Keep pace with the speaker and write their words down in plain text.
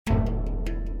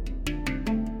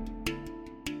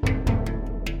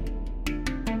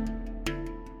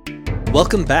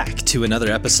Welcome back to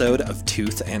another episode of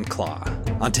Tooth and Claw.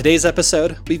 On today's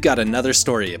episode, we've got another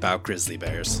story about grizzly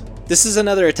bears. This is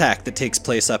another attack that takes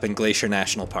place up in Glacier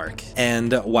National Park.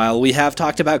 And while we have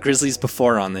talked about grizzlies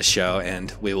before on this show,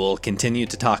 and we will continue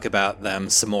to talk about them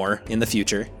some more in the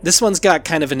future, this one's got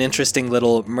kind of an interesting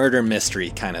little murder mystery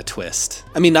kind of twist.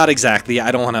 I mean, not exactly,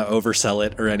 I don't want to oversell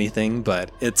it or anything,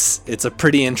 but it's a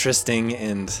pretty interesting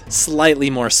and slightly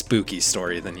more spooky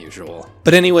story than usual.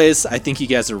 But anyways, I think you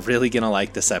guys are really going to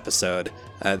like this episode.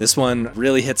 This one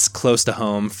really hits close to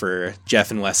home for Jeff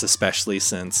and Wes especially,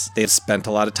 since they've spent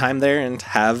a lot of time there and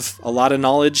have a lot of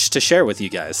knowledge to share with you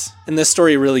guys. And this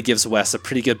story really gives Wes a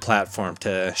pretty good platform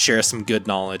to share some good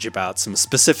knowledge about some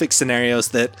specific scenarios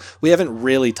that we haven't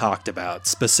really talked about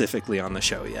specifically on the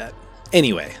show yet.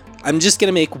 Anyway, I'm just going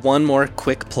to make one more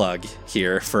quick plug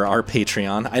here for our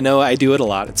Patreon. I know I do it a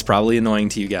lot. It's probably annoying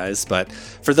to you guys, but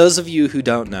for those of you who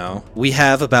don't know, we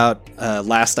have about,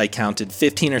 last I counted,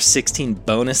 15 or 16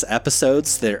 bonus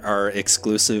episodes that are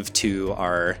exclusive to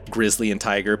our Grizzly and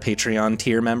Tiger Patreon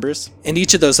tier members. And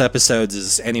each of those episodes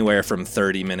is anywhere from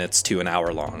 30 minutes to an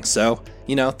hour long. So,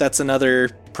 you know, that's another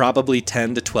probably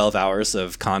 10 to 12 hours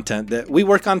of content that we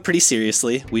work on pretty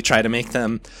seriously. We try to make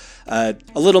them a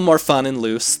little more fun and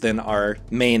loose than our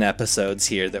main episodes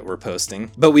here that we're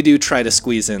posting. But we do try to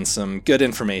squeeze in some good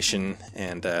information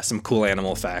and some cool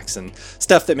animal facts and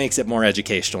stuff that makes it more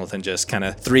educational than just kind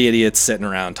of three idiots sitting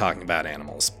around talking about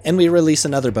animals. And we release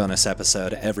another bonus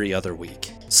episode every other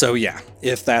week. So yeah,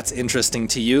 if that's interesting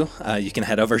to you, you can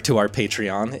head over to our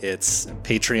Patreon. It's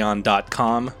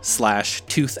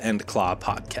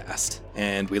patreon.com/toothandclawpodcast.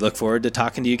 And we look forward to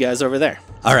talking to you guys over there.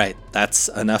 All right, that's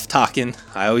enough talking.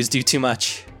 I always do too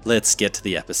much. Let's get to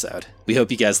the episode. We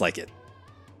hope you guys like it.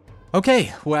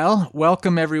 Okay, well,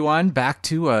 welcome everyone back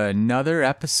to another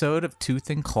episode of Tooth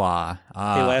and Claw.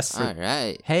 Hey, Wes. All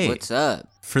right. Hey. What's up?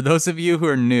 For those of you who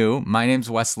are new, my name's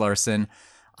Wes Larson.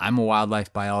 I'm a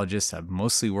wildlife biologist. I've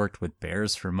mostly worked with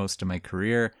bears for most of my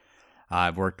career.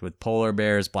 I've worked with polar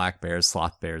bears, black bears,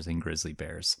 sloth bears, and grizzly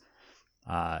bears.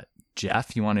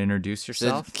 Jeff, you want to introduce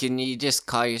yourself? So can you just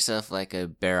call yourself like a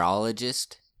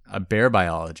bearologist? A bear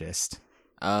biologist.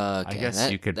 Okay, I guess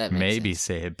you could maybe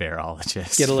say a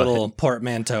bearologist. Get a little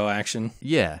portmanteau action.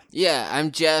 Yeah. Yeah,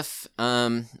 I'm Jeff.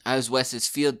 I was Wes's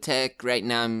field tech. Right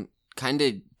now I'm kind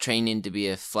of training to be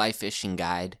a fly fishing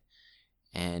guide.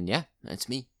 And yeah, that's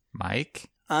me. Mike?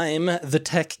 I'm the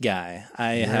tech guy.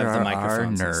 I have the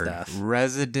microphones and stuff.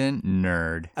 Resident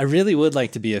nerd. I really would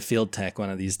like to be a field tech one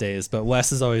of these days, but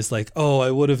Wes is always like, oh,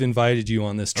 I would have invited you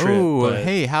on this trip. Oh, but...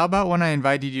 hey, how about when I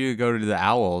invited you to go to the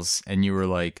Owls and you were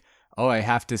like, oh, I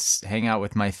have to hang out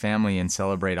with my family and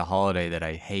celebrate a holiday that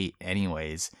I hate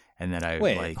anyways. And then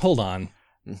Wait, hold on.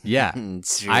 Yeah.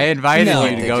 I invited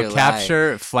you to go July.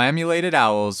 capture flammulated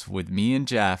owls with me and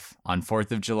Jeff on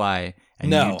 4th of July.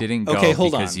 And you didn't go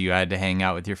because you had to hang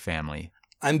out with your family.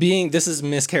 This is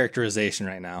mischaracterization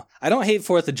right now. I don't hate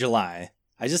 4th of July.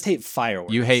 I just hate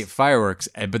fireworks. You hate fireworks,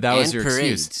 but that was And your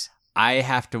parades. excuse. I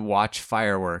have to watch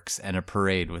fireworks and a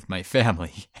parade with my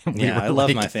family. Yeah, I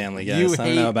love my family, guys. You I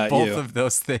don't know about both you. of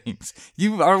those things.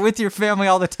 You are with your family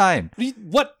all the time.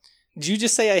 What? Did you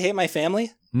just say I hate my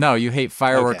family? No, you hate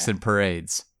fireworks Okay. and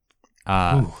parades.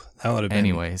 Ooh, that would have been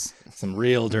Anyways. some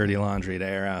real dirty laundry to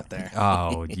air out there.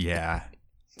 Oh, yeah.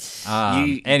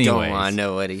 You anyways, don't want to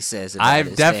know what he says about I've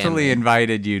his definitely family.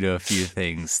 invited you to a few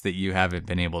things that you haven't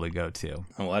been able to go to.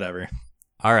 Oh, whatever.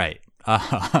 All right.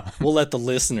 We'll let the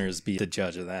listeners be the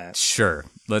judge of that. Sure.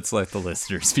 Let's let the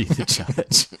listeners be the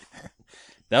judge.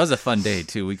 That was a fun day,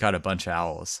 too. We caught a bunch of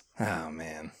owls. Oh,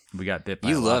 man. We got bit by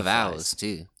You a lot love of flies. owls,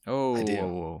 too. Oh, I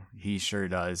do. He sure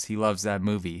does. He loves that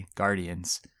movie,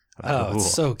 Guardians. Oh,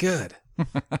 it's so good.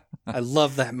 I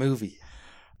love that movie.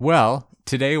 Well,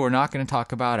 today we're not going to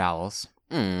talk about owls.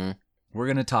 Mm. We're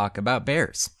going to talk about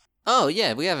bears. Oh,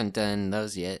 yeah, we haven't done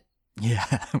those yet.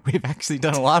 Yeah, we've actually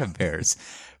done a lot of bears.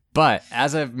 But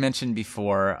as I've mentioned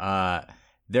before,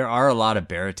 there are a lot of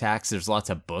bear attacks. There's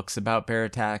lots of books about bear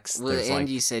attacks. Well, There's and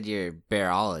you said you're a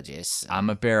bearologist.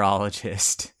 I'm a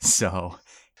bearologist, so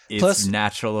it's Plus-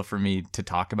 natural for me to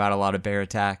talk about a lot of bear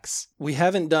attacks. We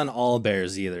haven't done all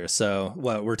bears either. So,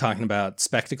 what, we're talking about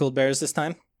spectacled bears this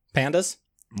time? Pandas?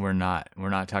 We're not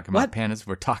talking What? about pandas.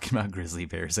 We're talking about grizzly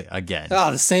bears again.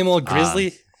 Oh, the same old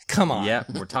grizzly? Come on. Yeah,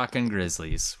 we're talking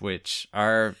grizzlies, which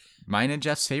are mine and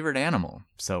Jeff's favorite animal.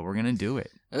 So we're going to do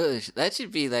it. Oh, that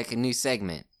should be like a new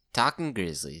segment. Talking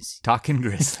Grizzlies. Talking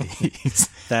grizzlies.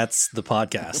 That's the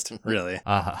podcast, really.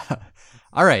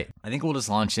 All right. I think we'll just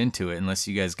launch into it unless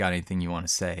you guys got anything you want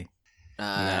to say.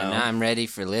 Now I'm ready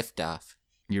for liftoff.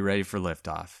 You're ready for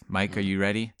liftoff. Mike, are you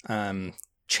ready?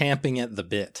 champing at the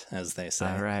bit, as they say.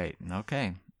 All right.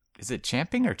 Okay. Is it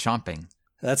champing or chomping?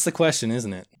 That's the question,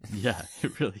 isn't it? Yeah,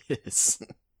 it really is.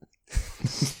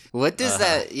 What does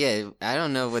that? Yeah, I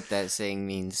don't know what that saying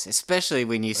means, especially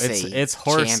when you say it's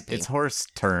horse. champing. It's horse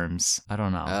terms. I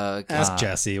don't know. Okay. Ask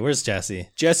Jesse. Where's Jesse?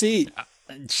 Jesse,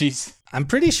 She's. I'm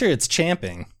pretty sure it's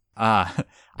champing. I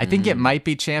think it might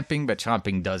be champing, but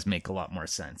chomping does make a lot more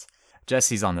sense.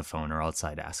 Jesse's on the phone, or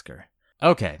outside. Ask her.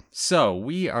 Okay, so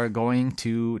we are going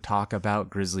to talk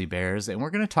about grizzly bears, and we're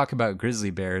going to talk about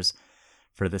grizzly bears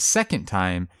for the second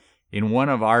time in one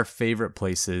of our favorite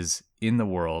places in the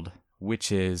world,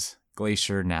 which is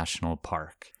Glacier National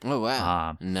Park. Oh,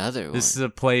 wow. Another one. This is a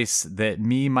place that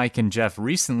me, Mike, and Jeff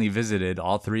recently visited,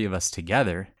 all three of us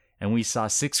together, and we saw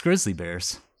 6 grizzly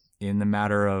bears in the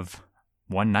matter of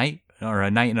one night, or a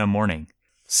night and a morning.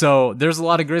 So there's a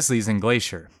lot of grizzlies in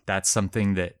Glacier. That's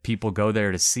something that people go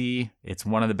there to see. It's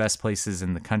one of the best places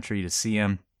in the country to see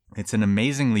them. It's an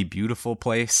amazingly beautiful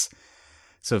place.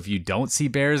 So if you don't see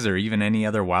bears or even any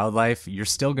other wildlife, you're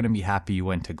still going to be happy you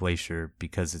went to Glacier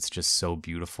because it's just so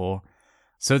beautiful.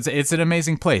 So it's an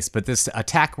amazing place. But this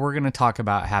attack we're going to talk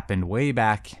about happened way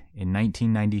back in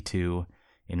 1992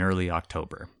 in early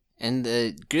October. And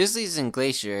the grizzlies in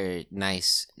Glacier are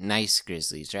nice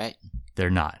grizzlies, right? They're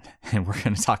not. And we're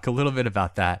going to talk a little bit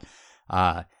about that.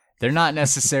 They're not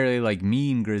necessarily like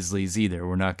mean grizzlies either.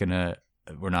 We're not going to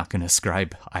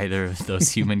ascribe either of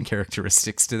those human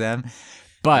characteristics to them.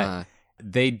 But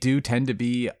they do tend to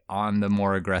be on the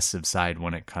more aggressive side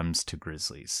when it comes to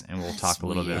grizzlies. And we'll talk a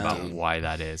little bit about why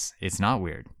that is. It's not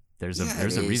weird. There's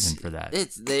a reason for that.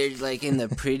 They're like in the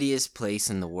prettiest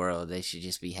place in the world. They should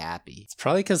just be happy. It's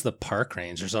probably because the park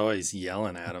ranger's always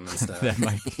yelling at them and stuff. That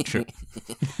might be true.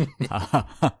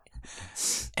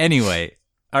 Anyway,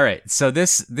 all right. So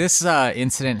this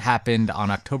incident happened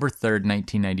on October 3rd,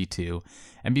 1992.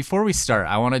 And before we start,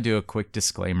 I want to do a quick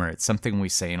disclaimer. It's something we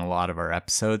say in a lot of our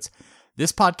episodes.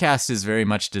 This podcast is very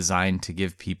much designed to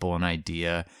give people an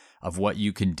idea of what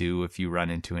you can do if you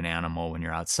run into an animal when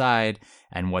you're outside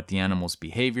and what the animal's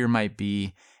behavior might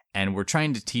be. And we're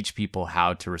trying to teach people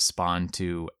how to respond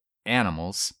to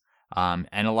animals. And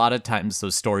a lot of times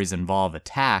those stories involve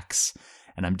attacks,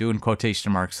 and I'm doing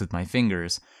quotation marks with my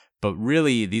fingers, but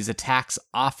really these attacks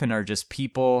often are just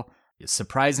people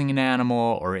surprising an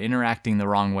animal or interacting the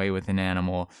wrong way with an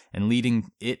animal and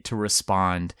leading it to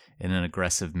respond in an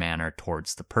aggressive manner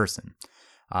towards the person.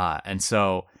 And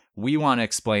so we want to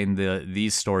explain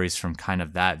these stories from kind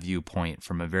of that viewpoint,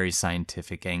 from a very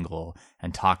scientific angle,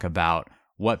 and talk about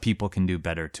what people can do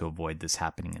better to avoid this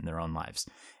happening in their own lives.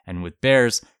 And with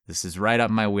bears, this is right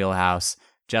up my wheelhouse.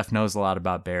 Jeff knows a lot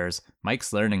about bears.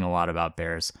 Mike's learning a lot about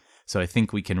bears. So I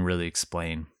think we can really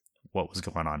explain what was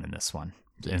going on in this one.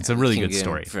 And it's a really good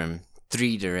story. From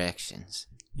 3 directions.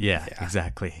 Yeah,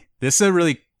 exactly. This is a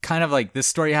really kind of like, this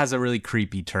story has a really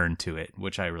creepy turn to it,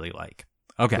 which I really like.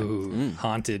 Okay. Ooh,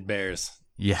 haunted bears.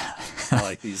 Yeah. I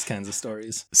like these kinds of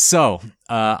stories. So,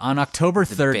 on October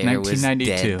 3rd, bear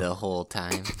 1992. Was dead the whole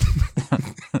time.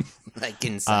 Like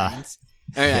in Signs.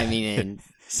 Or I mean in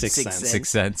Sixth Sense.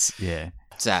 Sixth Sense, yeah.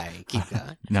 Sorry, keep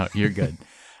going. No, you're good.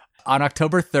 On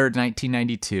October 3rd,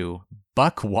 1992,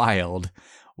 Buck Wild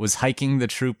was hiking the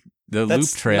Loop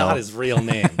Trail. That's not his real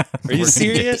name. Are you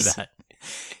serious?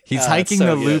 He's hiking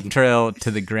the Loop Trail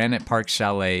to the Granite Park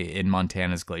Chalet in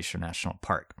Montana's Glacier National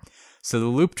Park. So the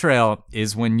Loop Trail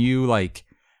is when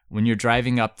you're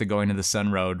driving up the Going to the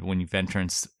Sun Road, when you've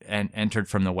entered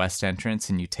from the west entrance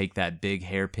and you take that big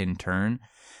hairpin turn,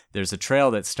 there's a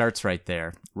trail that starts right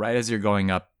there, right as you're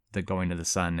going up the Going to the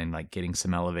Sun and like getting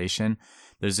some elevation.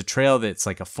 There's a trail that's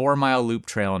like a 4-mile loop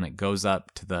trail, and it goes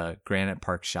up to the Granite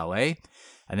Park Chalet.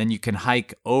 And then you can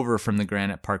hike over from the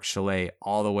Granite Park Chalet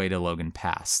all the way to Logan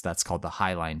Pass. That's called the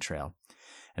Highline Trail.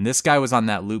 And this guy was on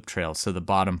that loop trail, so the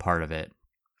bottom part of it.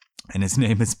 And his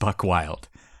name is Buck Wild.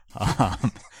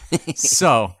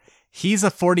 So he's a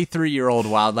 43-year-old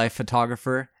wildlife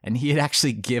photographer, and he had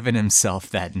actually given himself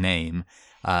that name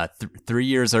 3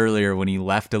 years earlier when he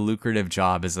left a lucrative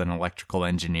job as an electrical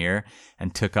engineer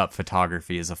and took up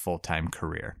photography as a full-time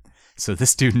career. So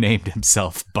this dude named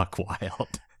himself Buck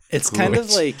Wild. It's kind of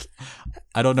like,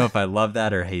 I don't know if I love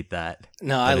that or hate that.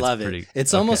 No, I love it.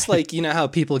 It's almost like, you know how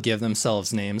people give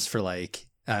themselves names for like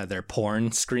their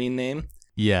porn screen name?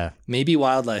 Yeah. Maybe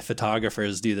wildlife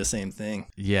photographers do the same thing.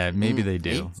 Yeah, maybe they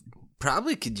do.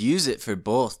 Probably could use it for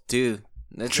both too.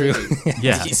 That's true.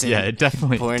 Yeah, it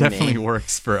definitely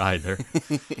works for either.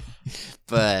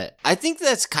 But I think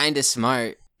that's kind of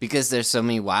smart because there's so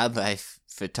many wildlife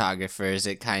photographers.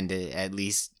 It kind of at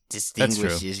least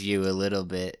distinguishes you a little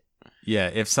bit.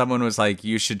 Yeah, if someone was like,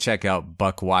 you should check out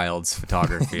Buck Wild's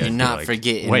photography, You're I'd be not like,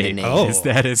 forgetting wait, the name. Oh. is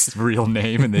that his real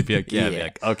name? And they'd be like, yeah. I'd be Yeah.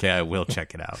 like, okay, I will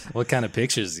check it out. What kind of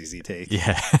pictures does he take?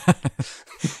 Yeah.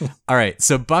 All right.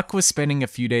 So Buck was spending a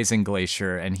few days in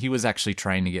Glacier, and he was actually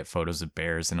trying to get photos of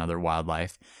bears and other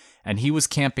wildlife. And he was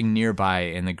camping nearby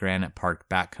in the Granite Park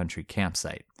backcountry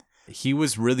campsite. He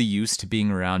was really used to being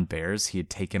around bears. He had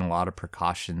taken a lot of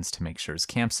precautions to make sure his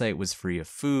campsite was free of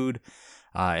food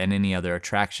and any other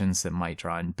attractions that might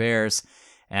draw in bears.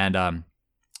 And on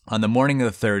the morning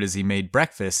of the 3rd, as he made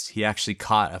breakfast, he actually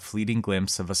caught a fleeting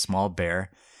glimpse of a small bear,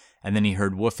 and then he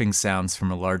heard woofing sounds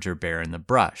from a larger bear in the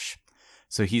brush.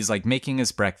 So he's like making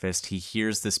his breakfast. He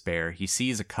hears this bear. He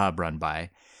sees a cub run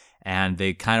by, and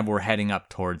they kind of were heading up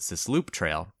towards this loop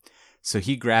trail. So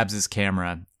he grabs his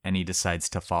camera and he decides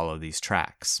to follow these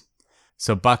tracks.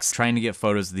 So Buck's trying to get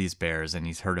photos of these bears, and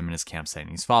he's heard them in his campsite,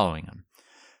 and he's following them.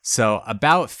 So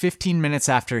about 15 minutes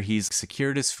after he's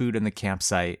secured his food in the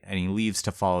campsite and he leaves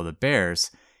to follow the bears,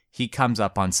 he comes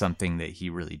up on something that he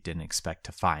really didn't expect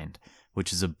to find,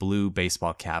 which is a blue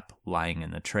baseball cap lying in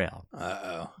the trail.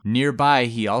 Uh-oh. Nearby,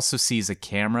 he also sees a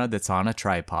camera that's on a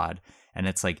tripod, and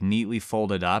it's like neatly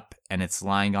folded up, and it's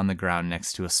lying on the ground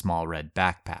next to a small red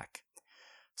backpack.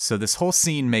 So this whole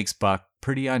scene makes Buck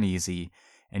pretty uneasy,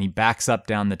 and he backs up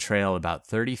down the trail about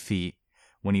 30 feet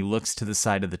when he looks to the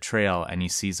side of the trail and he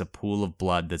sees a pool of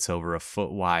blood that's over a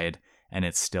foot wide, and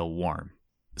it's still warm.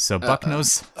 So Buck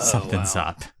knows something's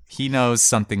up. He knows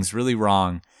something's really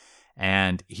wrong,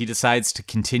 and he decides to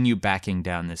continue backing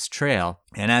down this trail.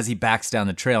 And as he backs down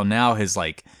the trail, now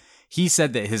he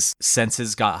said that his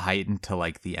senses got heightened to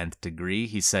like the nth degree.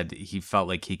 He said he felt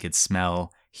like he could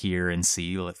smell, hear, and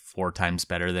see 4 times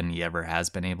better than he ever has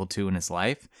been able to in his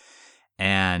life.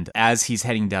 And as he's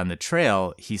heading down the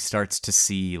trail, he starts to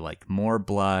see like more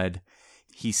blood.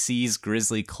 He sees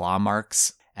grizzly claw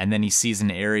marks, and then he sees an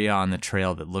area on the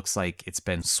trail that looks like it's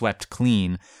been swept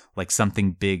clean, like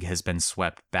something big has been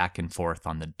swept back and forth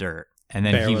on the dirt. And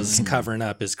then Bear he was covering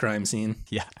up his crime scene.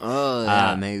 Yeah. Oh,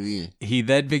 yeah, maybe. He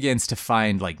then begins to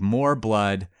find like more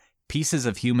blood, pieces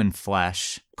of human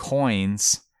flesh,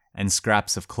 coins, and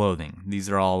scraps of clothing. These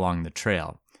are all along the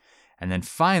trail. And then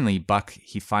finally, Buck,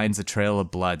 he finds a trail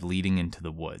of blood leading into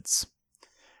the woods.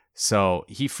 So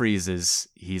he freezes.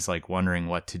 He's like wondering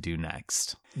what to do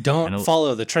next. Don't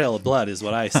follow the trail of blood is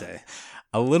what I say.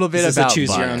 A little bit This is about a choose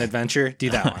Buck. your own adventure. Do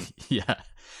that one. Yeah.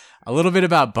 A little bit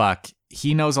about Buck.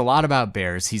 He knows a lot about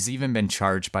bears. He's even been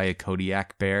charged by a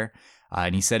Kodiak bear.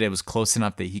 And he said it was close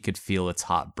enough that he could feel its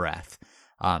hot breath.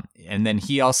 And then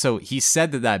he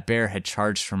said that bear had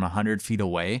charged from 100 feet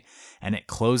away, and it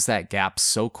closed that gap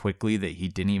so quickly that he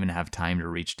didn't even have time to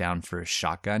reach down for his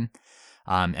shotgun.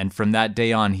 And from that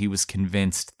day on, he was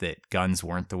convinced that guns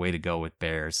weren't the way to go with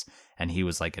bears, and he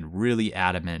was like a really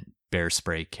adamant bear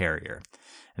spray carrier.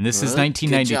 And this is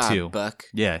 1992. Good job, Buck.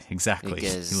 Yeah, exactly.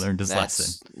 Because He learned his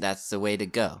lesson. That's the way to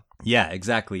go. Yeah,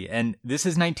 exactly. And this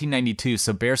is 1992,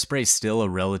 so bear spray is still a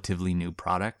relatively new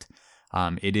product.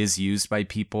 It is used by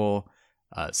people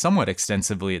somewhat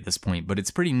extensively at this point, but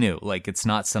it's pretty new. Like, it's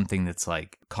not something that's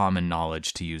like common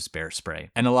knowledge to use bear spray.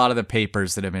 And a lot of the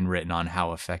papers that have been written on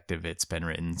how effective it's been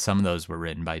written, some of those were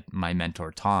written by my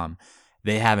mentor, Tom.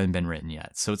 They haven't been written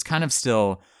yet. So it's kind of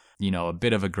still, a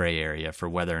bit of a gray area for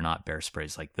whether or not bear spray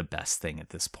is like the best thing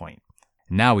at this point.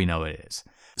 Now we know it is.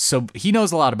 So he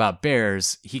knows a lot about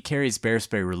bears. He carries bear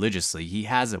spray religiously. He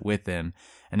has it with him.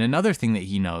 And another thing that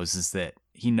he knows is that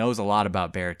he knows a lot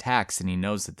about bear attacks, and he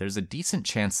knows that there's a decent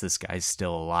chance this guy's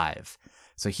still alive.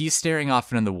 So he's staring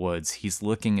off into the woods. He's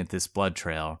looking at this blood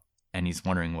trail, and he's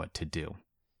wondering what to do.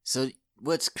 So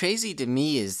what's crazy to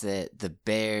me is that the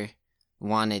bear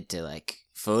wanted to like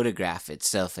photograph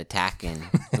itself attacking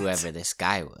whoever this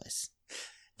guy was.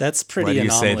 That's Why pretty do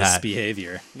you say anomalous that?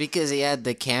 behavior. Because he had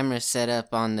the camera set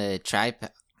up on the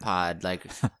tripod, like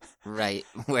right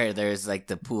where there's like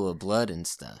the pool of blood and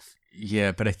stuff.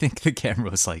 Yeah, but I think the camera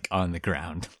was like on the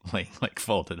ground, like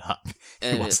folded up.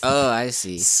 It wasn't Oh, I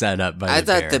see. set up by I the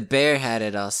thought bear. the bear had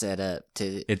it all set up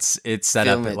to. It's set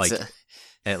up film at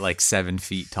it, like 7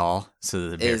 feet tall, so that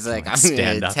the bear It's can like, I'm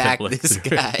stand gonna up attack and look this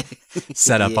through it. guy.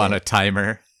 Set up on Yeah. a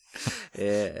timer.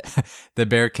 Yeah. The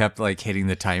bear kept like hitting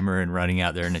the timer and running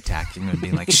out there and attacking him and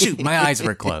being like, shoot, my eyes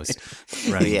were closed.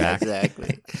 Running Yeah, back.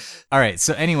 exactly. All right.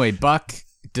 So anyway, Buck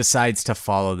decides to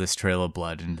follow this trail of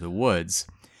blood into the woods.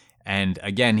 And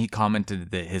again, he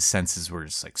commented that his senses were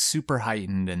just like super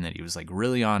heightened and that he was like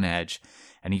really on edge.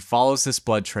 And he follows this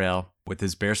blood trail with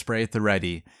his bear spray at the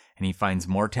ready, and he finds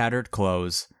more tattered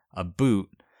clothes, a boot,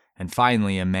 and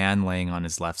finally a man laying on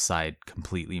his left side,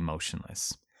 completely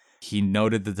motionless. He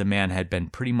noted that the man had been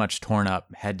pretty much torn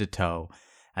up head to toe,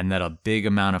 and that a big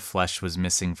amount of flesh was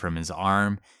missing from his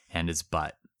arm and his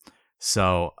butt.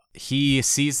 So he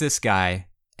sees this guy,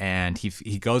 and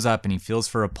he goes up and he feels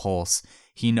for a pulse.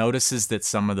 He notices that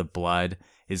some of the blood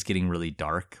is getting really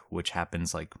dark, which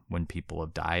happens like when people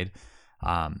have died,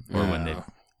 when they.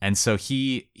 And so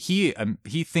he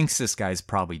thinks this guy's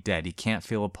probably dead. He can't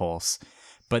feel a pulse,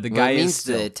 but the guy means is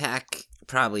still... the attack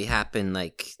probably happened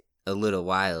like a little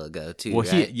while ago too. Well,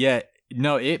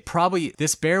 right?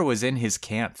 This bear was in his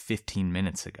camp 15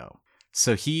 minutes ago.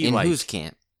 So he in whose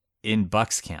camp? In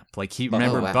Buck's camp. Like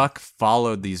wow. Buck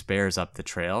followed these bears up the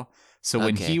trail. So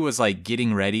when Okay. he was like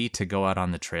getting ready to go out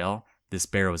on the trail, this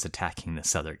bear was attacking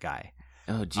this other guy.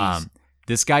 Oh, jeez.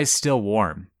 This guy's still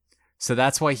warm. So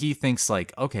that's why he thinks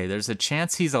like, okay, there's a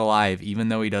chance he's alive, even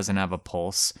though he doesn't have a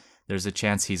pulse. There's a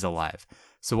chance he's alive.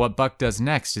 So what Buck does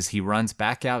next is he runs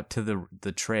back out to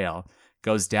the trail,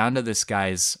 goes down to this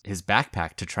guy's his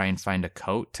backpack to try and find a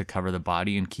coat to cover the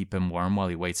body and keep him warm while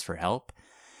he waits for help.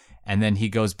 And then he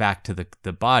goes back to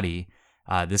the body.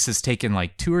 This has taken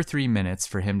like 2 or 3 minutes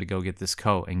for him to go get this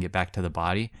coat and get back to the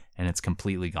body, and it's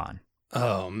completely gone.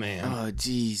 Oh, man. Oh,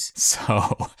 jeez.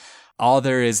 So all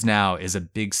there is now is a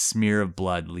big smear of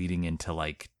blood leading into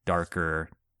like darker,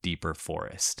 deeper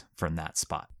forest from that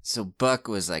spot. So Buck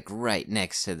was like right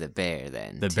next to the bear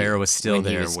then. The bear was still when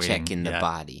there he was waiting. checking the Yeah,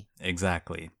 body.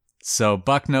 Exactly. So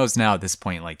Buck knows now at this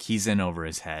point, like he's in over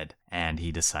his head, and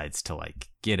he decides to like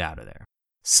get out of there.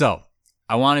 So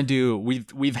I want to do,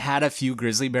 we've had a few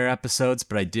grizzly bear episodes,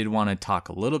 but I did want to talk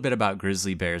a little bit about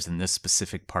grizzly bears in this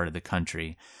specific part of the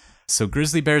country. So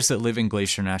grizzly bears that live in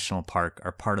Glacier National Park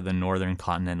are part of the Northern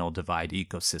Continental Divide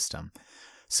ecosystem.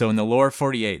 So in the lower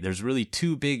 48, there's really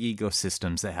 2 big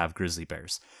ecosystems that have grizzly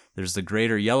bears. There's the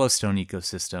greater Yellowstone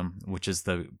ecosystem, which is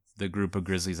the group of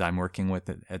grizzlies I'm working with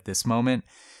at this moment.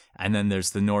 And then there's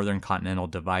the Northern Continental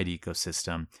Divide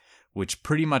ecosystem, which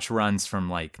pretty much runs from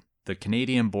like the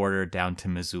Canadian border down to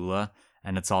Missoula,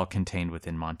 and it's all contained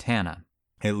within Montana.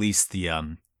 At least the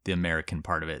American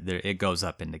part of it. It goes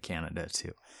up into Canada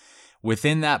too.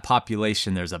 Within that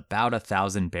population, there's about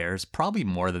 1,000 bears, probably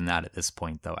more than that at this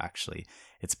point, though, actually.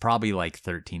 It's probably like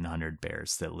 1,300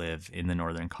 bears that live in the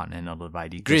Northern Continental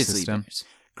Divide ecosystem. Grizzly bears.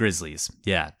 Grizzlies,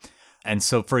 yeah. And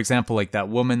so, for example, like that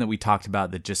woman that we talked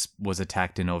about that just was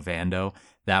attacked in Ovando,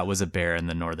 that was a bear in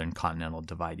the Northern Continental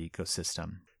Divide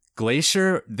ecosystem.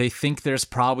 Glacier, they think there's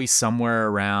probably somewhere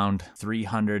around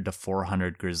 300 to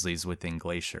 400 grizzlies within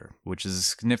Glacier, which is a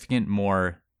significant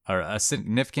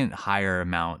higher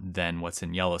amount than what's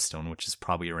in Yellowstone, which is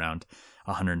probably around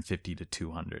 150 to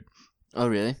 200. Oh,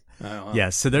 really? Oh, wow. Yeah,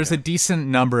 so there's a decent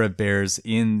number of bears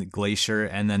in Glacier,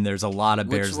 and then there's a lot of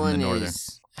bears in the northern.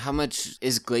 How much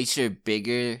is Glacier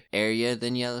bigger area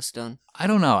than Yellowstone? I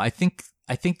don't know. I think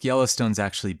Yellowstone's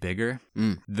actually bigger.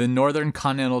 The Northern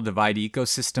Continental Divide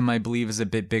ecosystem, I believe, is a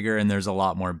bit bigger, and there's a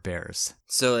lot more bears.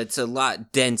 So it's a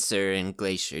lot denser in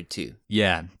Glacier, too.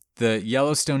 Yeah. The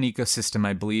Yellowstone ecosystem,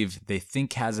 I believe, they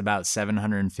think has about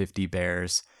 750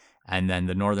 bears, and then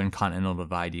the Northern Continental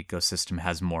Divide ecosystem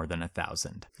has more than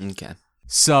 1,000. Okay.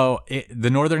 So the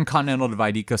Northern Continental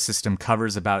Divide ecosystem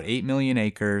covers about 8 million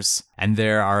acres, and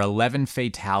there are 11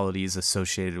 fatalities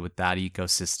associated with that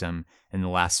ecosystem in the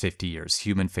last 50 years,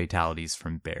 human fatalities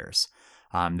from bears.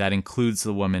 That includes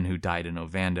the woman who died in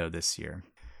Ovando this year.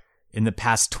 In the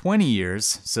past 20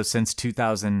 years, so since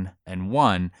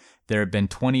 2001, there have been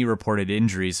 20 reported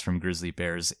injuries from grizzly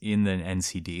bears in the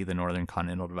NCD, the Northern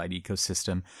Continental Divide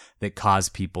ecosystem, that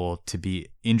caused people to be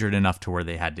injured enough to where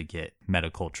they had to get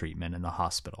medical treatment in the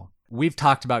hospital. We've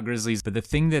talked about grizzlies, but the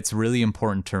thing that's really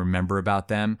important to remember about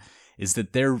them is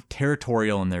that they're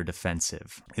territorial and they're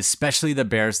defensive, especially the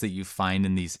bears that you find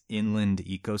in these inland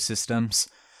ecosystems.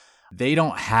 They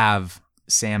don't have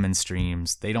salmon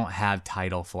streams. They don't have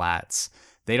tidal flats.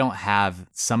 They don't have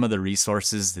some of the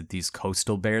resources that these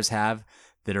coastal bears have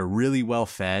that are really well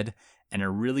fed and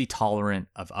are really tolerant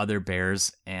of other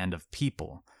bears and of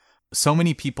people. So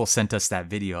many people sent us that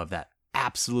video of that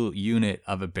absolute unit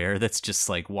of a bear that's just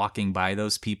like walking by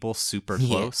those people super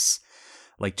close.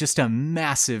 Like just a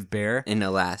massive bear. In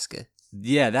Alaska.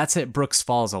 Yeah, that's at Brooks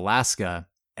Falls, Alaska.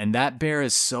 And that bear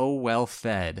is so well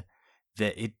fed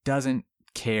that it doesn't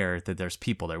care that there's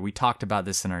people there. We talked about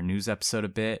this in our news episode a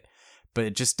bit, but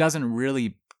it just doesn't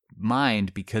really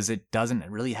mind because it doesn't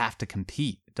really have to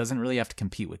compete. It doesn't really have to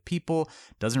compete with people,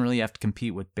 doesn't really have to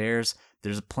compete with bears.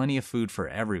 There's plenty of food for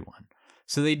everyone.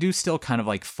 So they do still kind of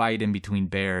like fight in between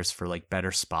bears for like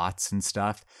better spots and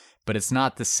stuff, but it's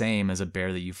not the same as a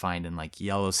bear that you find in like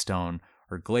Yellowstone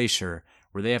or Glacier,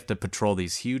 where they have to patrol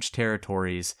these huge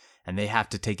territories and they have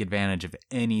to take advantage of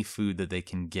any food that they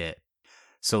can get.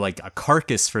 So like a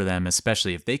carcass for them,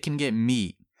 especially if they can get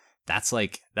meat that's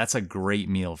a great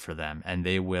meal for them, and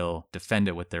they will defend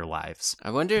it with their lives.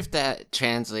 I wonder if that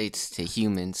translates to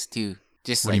humans too.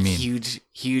 Just What do like you mean?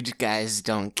 huge guys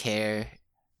don't care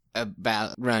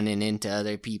about running into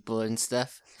other people and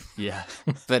stuff. Yeah.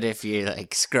 But if you're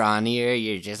like scrawnier,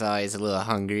 you're just always a little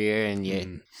hungrier and Yeah,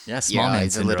 you're small man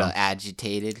always a little syndrome.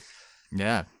 agitated.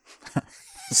 Yeah.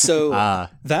 So Uh,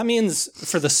 that means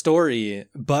for the story,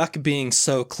 Buck being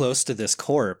so close to this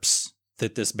corpse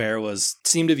that this bear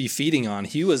seemed to be feeding on,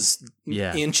 he was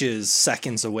Yeah. inches,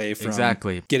 seconds away from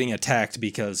Exactly. getting attacked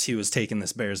because he was taking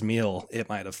this bear's meal, it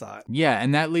might have thought. Yeah,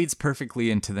 and that leads perfectly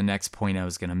into the next point I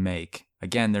was going to make.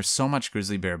 Again, there's so much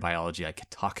grizzly bear biology I could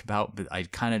talk about, but I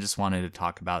kind of just wanted to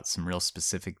talk about some real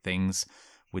specific things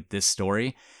with this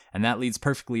story. And that leads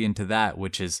perfectly into that,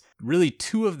 which is really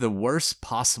two of the worst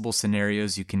possible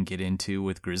scenarios you can get into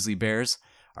with grizzly bears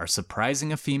are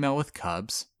surprising a female with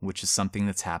cubs, which is something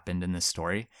that's happened in this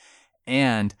story,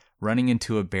 and running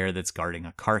into a bear that's guarding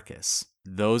a carcass.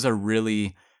 Those are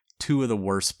really two of the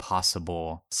worst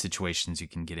possible situations you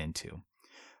can get into.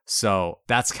 So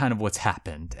that's kind of what's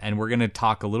happened. And we're going to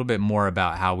talk a little bit more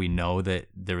about how we know that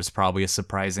there was probably a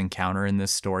surprise encounter in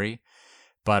this story.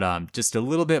 But just a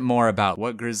little bit more about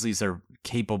what grizzlies are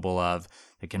capable of.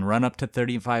 They can run up to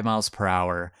 35 miles per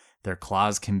hour. Their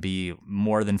claws can be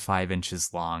more than 5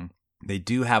 inches long. They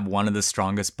do have one of the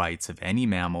strongest bites of any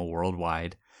mammal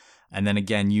worldwide. And then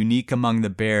again, unique among the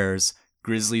bears,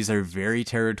 grizzlies are very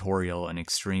territorial and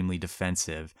extremely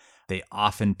defensive. They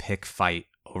often pick fight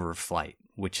over flight,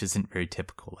 which isn't very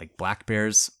typical. Like black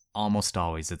bears, almost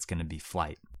always it's going to be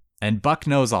flight. And Buck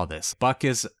knows all this. Buck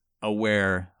is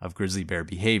aware of grizzly bear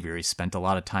behavior. He spent a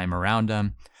lot of time around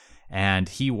them, and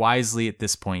he wisely at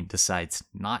this point decides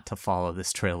not to follow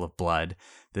this trail of blood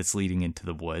that's leading into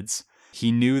the woods.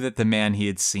 He knew that the man he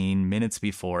had seen minutes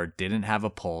before didn't have a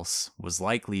pulse, was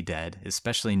likely dead,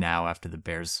 especially now after the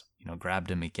bears,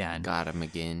 grabbed him again. Got him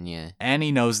again, yeah. And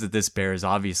he knows that this bear is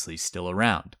obviously still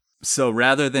around. So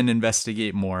rather than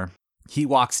investigate more, he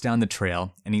walks down the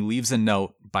trail and he leaves a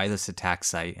note by this attack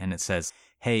site, and it says,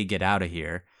 "Hey, get out of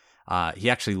here." He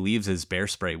actually leaves his bear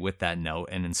spray with that note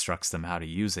and instructs them how to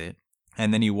use it.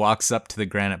 And then he walks up to the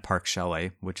Granite Park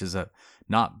Chalet, which is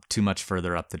not too much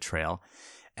further up the trail.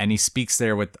 And he speaks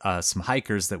there with some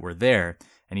hikers that were there.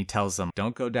 And he tells them,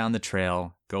 don't go down the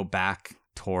trail, go back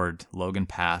toward Logan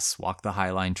Pass, walk the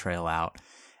Highline Trail out,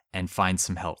 and find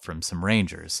some help from some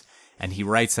rangers. And he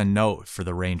writes a note for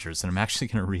the rangers. And I'm actually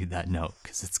going to read that note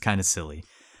because it's kind of silly.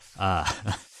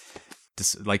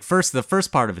 The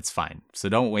first part of it's fine, so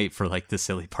don't wait for the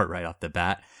silly part right off the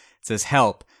bat. It says,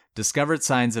 "Help, discovered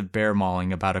signs of bear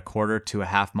mauling about a quarter to a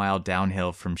half mile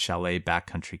downhill from Chalet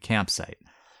backcountry campsite.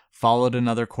 Followed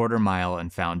another quarter mile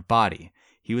and found body.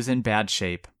 He was in bad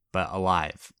shape, but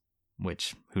alive."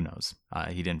 Which, who knows?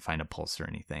 He didn't find a pulse or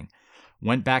anything.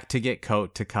 "Went back to get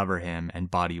coat to cover him, and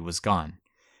body was gone.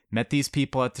 Met these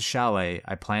people at the chalet.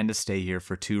 I plan to stay here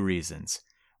for 2 reasons.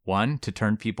 1, to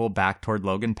turn people back toward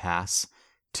Logan Pass.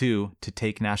 2, to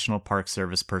take National Park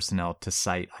Service personnel to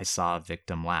site I saw a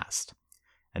victim last."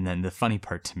 And then the funny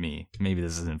part to me, maybe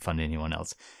this isn't fun to anyone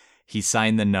else, he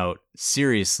signed the note,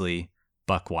 "Seriously,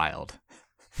 Buck Wild."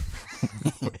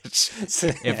 Which,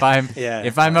 if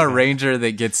I'm a ranger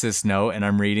that gets this note and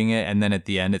I'm reading it, and then at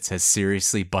the end it says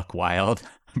 "Seriously, Buck Wild,"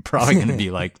 I'm probably going to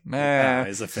be like, That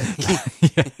is a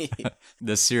fake.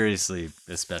 The seriously,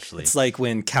 especially. It's like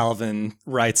when Calvin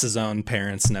writes his own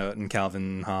parents' note in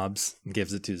Calvin Hobbes and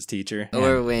gives it to his teacher.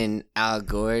 Or when Al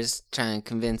Gore's trying to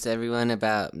convince everyone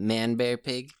about Man Bear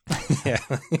Pig.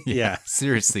 Yeah.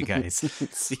 Seriously, guys.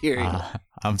 Cereal.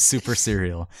 I'm super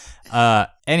serial.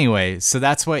 Anyway, so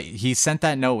that's what he sent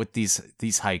that note with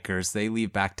these hikers. They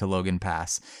leave back to Logan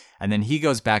Pass, and then he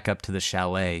goes back up to the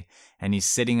chalet, and he's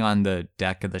sitting on the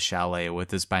deck of the chalet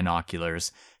with his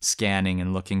binoculars, scanning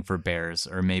and looking for bears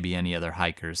or maybe any other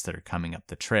hikers that are coming up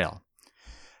the trail.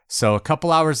 So a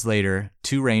couple hours later,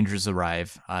 2 rangers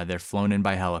arrive. They're flown in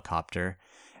by helicopter.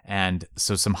 And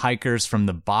so some hikers from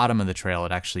the bottom of the trail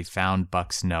had actually found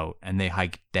Buck's note, and they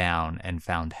hiked down and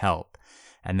found help.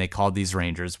 And they called these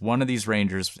rangers. One of these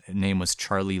rangers' name was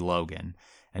Charlie Logan,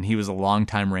 and he was a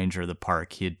longtime ranger of the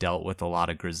park. He had dealt with a lot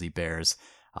of grizzly bears,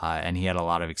 and he had a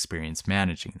lot of experience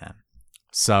managing them.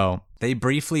 So they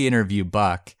briefly interview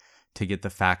Buck to get the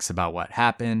facts about what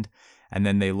happened, and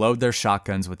then they load their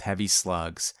shotguns with heavy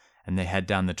slugs, and they head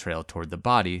down the trail toward the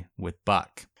body with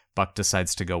Buck. Buck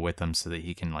decides to go with them so that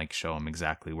he can show him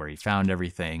exactly where he found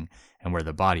everything and where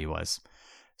the body was.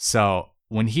 So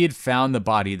when he had found the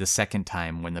body the second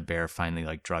time, when the bear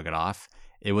finally drug it off,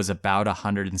 it was about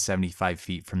 175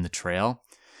 feet from the trail.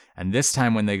 And this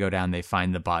time when they go down, they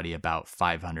find the body about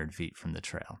 500 feet from the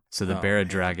trail. So the bear had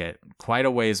dragged it quite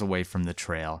a ways away from the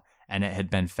trail, and it had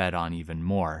been fed on even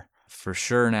more. For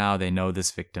sure now, they know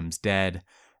this victim's dead.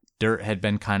 Dirt had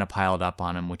been kind of piled up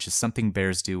on him, which is something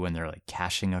bears do when they're like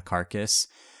caching a carcass.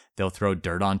 They'll throw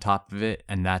dirt on top of it,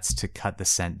 and that's to cut the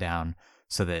scent down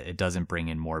so that it doesn't bring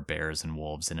in more bears and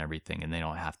wolves and everything, and they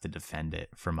don't have to defend it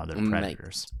from other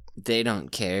predators. They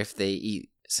don't care if they eat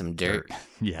some dirt.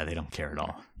 Yeah, they don't care at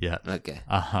all. Yeah. Okay.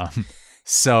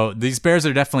 So these bears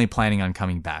are definitely planning on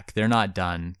coming back. They're not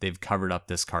done. They've covered up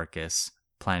this carcass,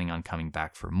 planning on coming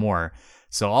back for more.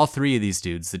 So all three of these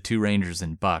dudes, the two rangers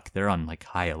and Buck, they're on like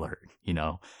high alert, you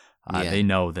know. They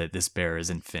know that this bear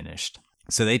isn't finished.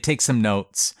 So they take some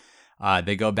notes.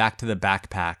 They go back to the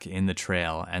backpack in the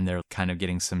trail, and they're kind of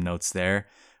getting some notes there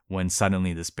when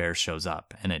suddenly this bear shows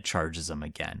up and it charges them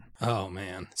again. Oh,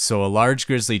 man. So a large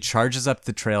grizzly charges up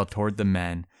the trail toward the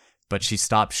men, but she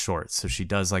stops short. So she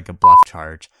does like a bluff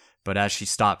charge. But as she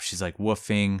stops, she's like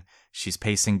woofing. She's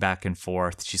pacing back and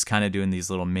forth. She's kind of doing these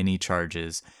little mini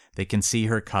charges. They can see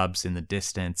her cubs in the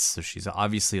distance. So she's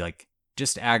obviously like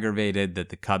just aggravated that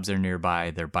the cubs are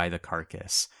nearby. They're by the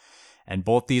carcass. And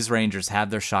both these rangers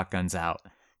have their shotguns out.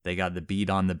 They got the bead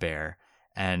on the bear.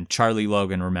 And Charlie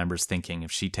Logan remembers thinking,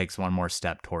 if she takes one more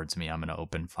step towards me, I'm going to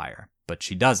open fire. But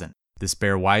she doesn't. This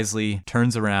bear wisely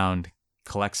turns around,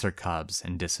 collects her cubs,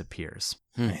 and disappears.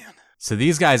 Man. So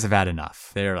these guys have had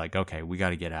enough. They're like, okay, we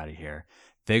got to get out of here.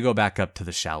 They go back up to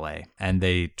the chalet, and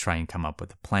they try and come up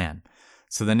with a plan.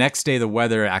 So the next day, the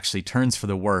weather actually turns for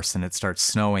the worse, and it starts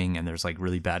snowing, and there's like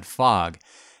really bad fog.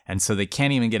 And so they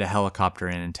can't even get a helicopter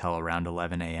in until around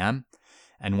 11 a.m.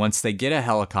 And once they get a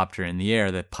helicopter in the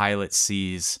air, the pilot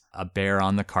sees a bear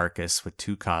on the carcass with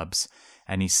two cubs,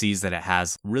 and he sees that it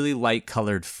has really light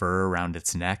colored fur around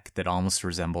its neck that almost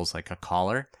resembles like a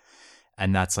collar.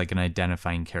 And that's like an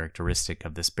identifying characteristic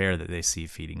of this bear that they see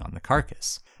feeding on the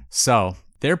carcass. So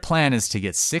their plan is to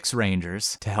get 6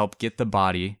 rangers to help get the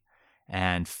body,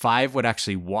 and 5 would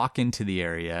actually walk into the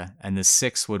area, and the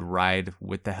 6 would ride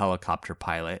with the helicopter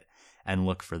pilot and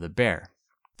look for the bear.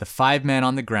 The 5 men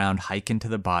on the ground hike into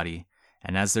the body,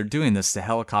 and as they're doing this, the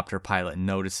helicopter pilot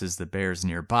notices the bears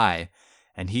nearby,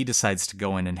 and he decides to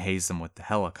go in and haze them with the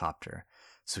helicopter.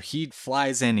 So he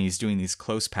flies in, he's doing these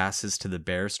close passes to the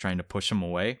bears, trying to push them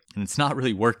away, and it's not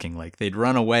really working. Like, they'd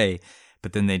run away,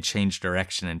 but then they'd change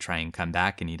direction and try and come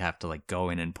back, and he'd have to like go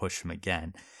in and push them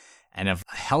again. And if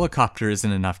a helicopter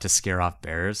isn't enough to scare off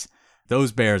bears,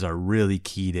 those bears are really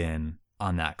keyed in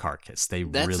on that carcass. They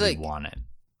really want it.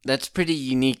 That's pretty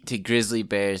unique to grizzly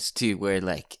bears too, where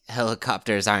like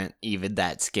helicopters aren't even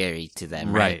that scary to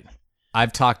them, right?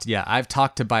 I've talked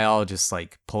to biologists,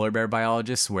 like polar bear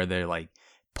biologists, where they're like,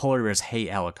 polar bears hate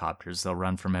helicopters. They'll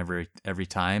run from every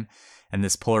time. And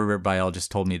this polar bear biologist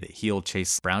told me that he'll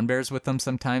chase brown bears with them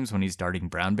sometimes when he's darting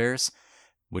brown bears,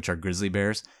 which are grizzly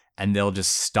bears, and they'll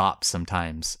just stop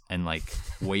sometimes and like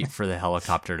wait for the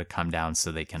helicopter to come down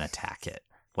so they can attack it.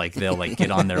 Like they'll like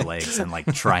get on their legs and like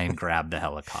try and grab the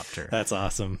helicopter. That's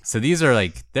awesome. So these are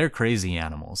like, they're crazy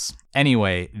animals.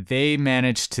 Anyway, they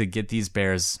managed to get these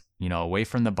bears, away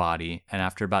from the body. And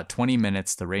after about 20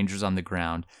 minutes, the rangers on the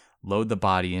ground load the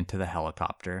body into the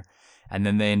helicopter. And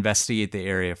then they investigate the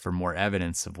area for more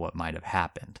evidence of what might have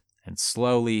happened. And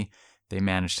slowly, they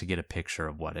managed to get a picture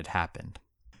of what had happened.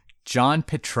 John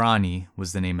Petrani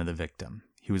was the name of the victim.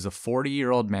 He was a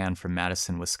 40-year-old man from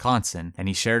Madison, Wisconsin, and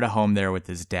he shared a home there with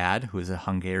his dad, who was a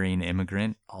Hungarian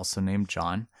immigrant, also named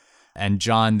John. And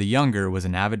John, the younger, was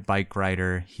an avid bike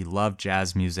rider. He loved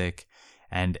jazz music,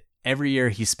 and every year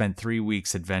he spent 3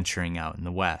 weeks adventuring out in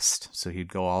the West. So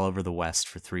he'd go all over the West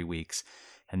for 3 weeks.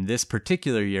 And this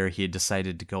particular year, he had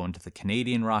decided to go into the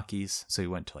Canadian Rockies. So he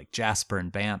went to like Jasper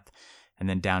and Banff, and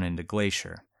then down into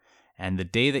Glacier. And the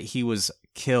day that he was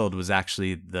killed was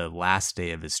actually the last day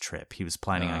of his trip. He was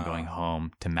planning on going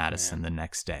home to Madison the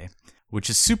next day, which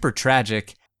is super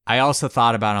tragic. I also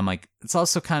thought about, I'm like, it's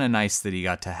also kind of nice that he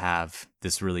got to have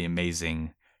this really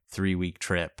amazing 3-week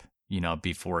trip,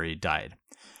 before he died.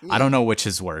 I don't know which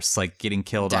is worse, like getting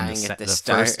killed on the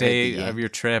first day of your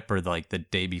trip or like the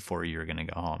day before you were going to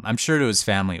go home. I'm sure to his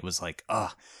family it was like,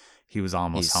 he was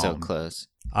almost home. He's so close.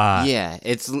 Yeah,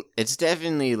 it's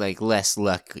definitely like less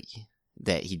lucky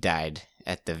that he died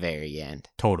at the very end.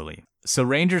 Totally. So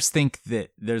rangers think that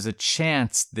there's a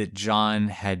chance that John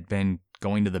had been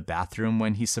going to the bathroom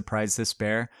when he surprised this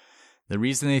bear. The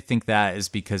reason they think that is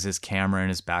because his camera and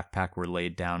his backpack were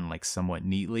laid down like somewhat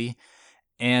neatly,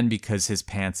 and because his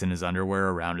pants and his underwear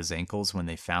around his ankles when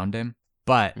they found him.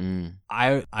 But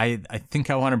I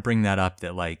think I want to bring that up,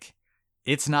 that like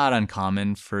it's not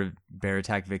uncommon for bear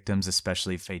attack victims,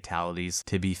 especially fatalities,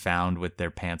 to be found with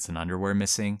their pants and underwear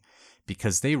missing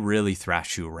because they really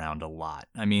thrash you around a lot.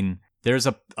 I mean, there's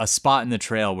a spot in the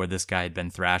trail where this guy had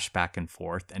been thrashed back and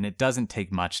forth, and it doesn't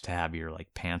take much to have your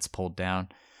like pants pulled down.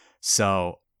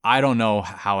 So I don't know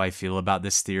how I feel about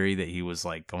this theory that he was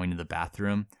like going to the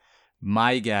bathroom.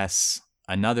 My guess,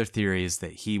 another theory, is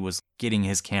that he was getting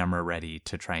his camera ready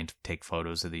to try and take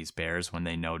photos of these bears when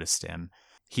they noticed him.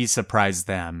 He surprised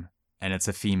them, and it's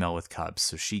a female with cubs,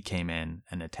 so she came in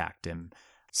and attacked him.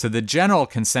 So the general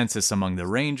consensus among the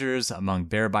rangers, among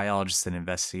bear biologists that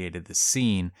investigated the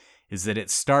scene, is that it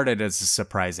started as a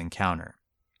surprise encounter.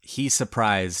 He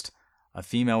surprised a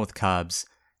female with cubs,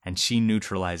 and she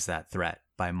neutralized that threat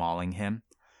by mauling him.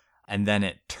 And then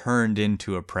it turned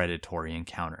into a predatory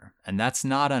encounter. And that's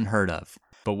not unheard of.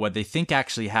 But what they think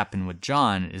actually happened with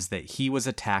John is that he was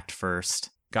attacked first,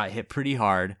 got hit pretty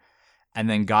hard, and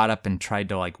then got up and tried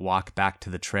to like walk back to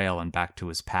the trail and back to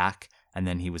his pack, and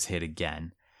then he was hit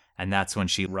again. And that's when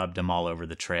she rubbed him all over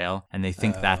the trail. And they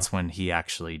think that's when he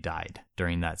actually died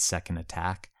during that second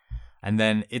attack. And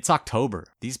then it's October.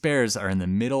 These bears are in the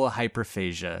middle of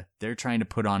hyperphagia. They're trying to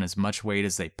put on as much weight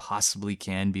as they possibly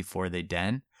can before they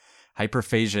den.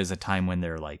 Hyperphagia is a time when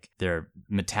their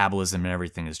metabolism and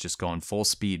everything is just going full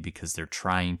speed because they're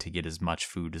trying to get as much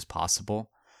food as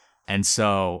possible. And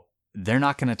so they're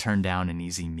not going to turn down an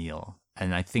easy meal.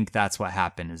 And I think that's what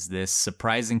happened, is this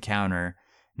surprise encounter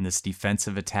and this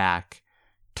defensive attack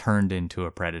turned into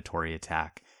a predatory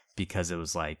attack because it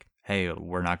was like, hey,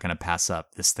 we're not going to pass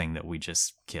up this thing that we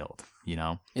just killed, you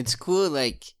know? It's cool,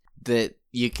 like, that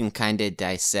you can kind of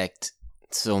dissect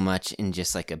so much in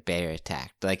just like a bear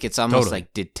attack. Like, it's almost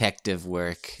like detective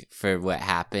work for what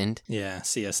happened. Yeah,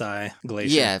 CSI,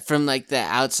 Glacier. Yeah, from like the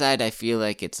outside, I feel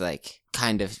like it's like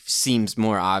kind of seems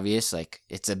more obvious. Like,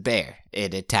 it's a bear.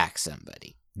 It attacked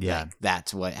somebody. Yeah. Like,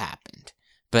 that's what happened.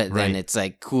 But then it's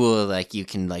like cool, like you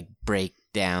can like break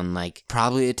down, like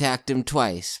probably attacked him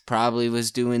twice, probably was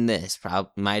doing this,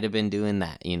 might have been doing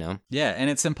that, you know? Yeah, and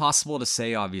it's impossible to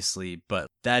say, obviously, but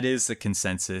that is the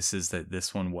consensus, is that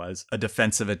this one was a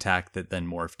defensive attack that then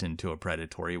morphed into a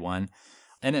predatory one.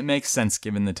 And it makes sense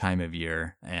given the time of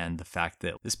year and the fact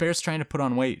that this bear's trying to put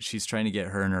on weight. She's trying to get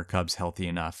her and her cubs healthy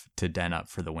enough to den up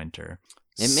for the winter.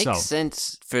 It makes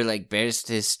sense for like bears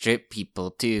to strip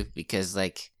people too, because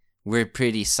like we're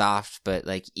pretty soft, but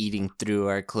like eating through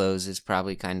our clothes is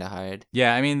probably kind of hard.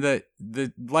 Yeah, I mean, the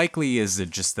likely is that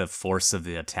just the force of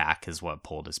the attack is what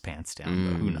pulled his pants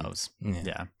down, but who knows?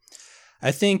 Yeah.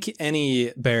 I think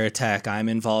any bear attack I'm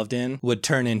involved in would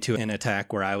turn into an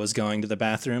attack where I was going to the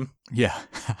bathroom. Yeah,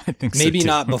 I think so. Maybe too.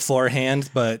 not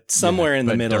beforehand, but somewhere in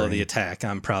the middle of the during. attack,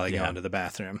 I'm probably going to the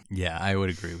bathroom. Yeah, I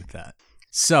would agree with that.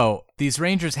 So these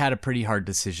rangers had a pretty hard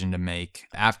decision to make.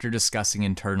 After discussing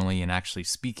internally and actually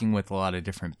speaking with a lot of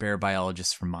different bear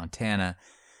biologists from Montana,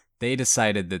 they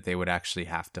decided that they would actually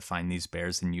have to find these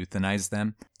bears and euthanize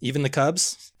them. Even the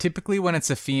cubs? Typically when it's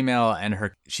a female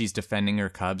and she's defending her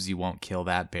cubs, you won't kill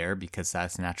that bear because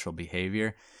that's natural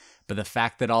behavior. But the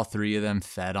fact that all three of them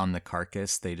fed on the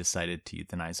carcass, they decided to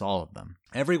euthanize all of them.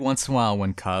 Every once in a while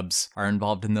when cubs are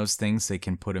involved in those things, they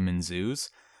can put them in zoos.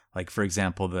 Like, for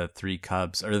example, the three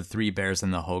bears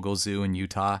in the Hogle Zoo in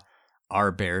Utah are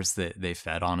bears that they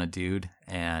fed on a dude,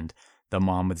 and the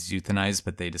mom was euthanized,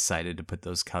 but they decided to put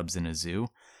those cubs in a zoo.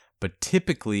 But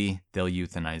typically, they'll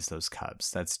euthanize those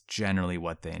cubs. That's generally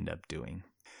what they end up doing.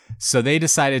 So they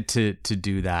decided to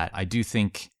do that. I do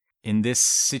think in this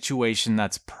situation,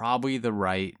 that's probably the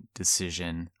right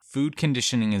decision. Food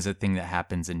conditioning is a thing that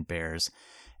happens in bears.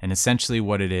 And essentially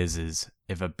what it is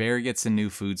if a bear gets a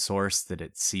new food source that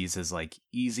it sees as like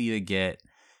easy to get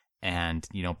and,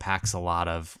 you know, packs a lot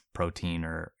of protein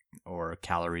or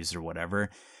calories or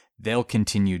whatever, they'll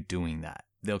continue doing that.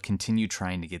 They'll continue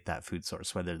trying to get that food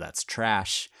source, whether that's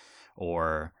trash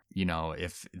or, you know,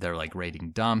 if they're like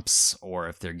raiding dumps or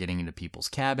if they're getting into people's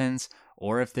cabins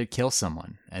or if they kill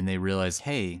someone and they realize,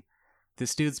 hey,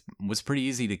 this dude was pretty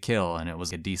easy to kill and it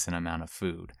was a decent amount of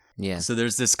food. Yeah. So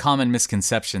there's this common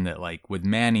misconception that like with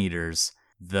man-eaters,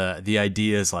 the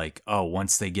idea is like, oh,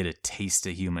 once they get a taste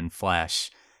of human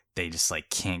flesh, they just like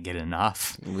can't get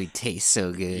enough. We taste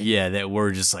so good. Yeah, that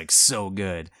we're just like so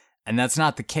good. And that's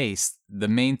not the case. The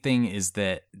main thing is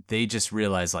that they just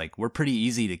realize like we're pretty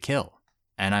easy to kill.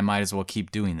 And I might as well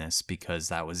keep doing this because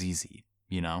that was easy,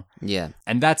 you know? Yeah.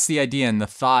 And that's the idea. And the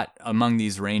thought among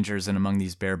these rangers and among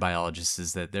these bear biologists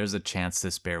is that there's a chance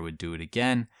this bear would do it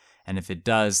again. And if it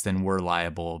does, then we're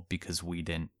liable because we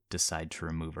didn't decide to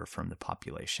remove her from the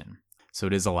population. So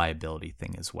it is a liability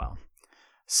thing as well.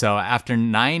 So after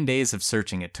 9 days of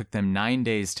searching, it took them 9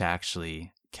 days to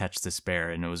actually catch this bear,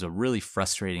 and it was a really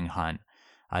frustrating hunt.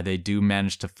 They do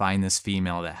manage to find this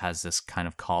female that has this kind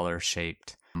of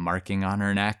collar-shaped marking on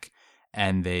her neck,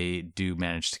 and they do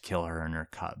manage to kill her and her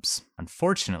cubs.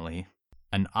 Unfortunately,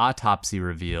 an autopsy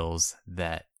reveals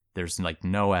that there's like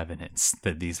no evidence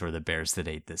that these were the bears that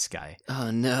ate this guy.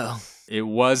 Oh, no. It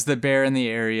was the bear in the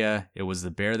area. It was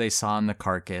the bear they saw in the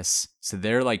carcass. So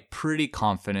they're like pretty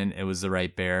confident it was the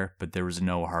right bear, but there was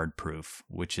no hard proof,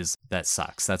 that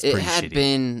sucks. That's pretty shitty. It had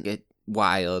been a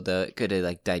while, though. It could have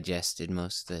like digested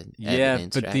most of the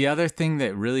evidence, but right? the other thing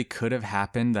that really could have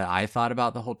happened that I thought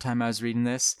about the whole time I was reading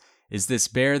this is this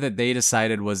bear that they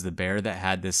decided was the bear that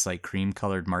had this like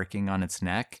cream-colored marking on its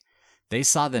neck. They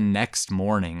saw the next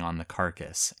morning on the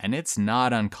carcass, and it's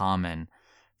not uncommon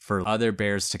for other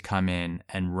bears to come in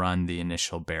and run the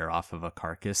initial bear off of a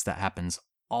carcass. That happens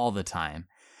all the time.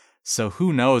 So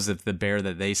who knows if the bear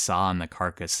that they saw on the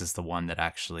carcass is the one that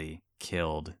actually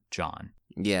killed John.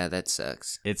 Yeah, that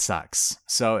sucks. It sucks.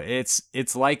 So it's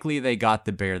likely they got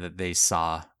the bear that they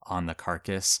saw on the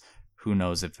carcass. Who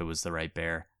knows if it was the right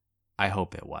bear? I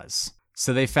hope it was.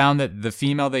 So they found that the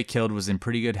female they killed was in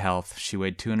pretty good health. She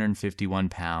weighed 251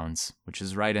 pounds, which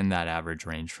is right in that average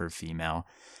range for a female.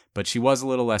 But she was a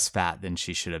little less fat than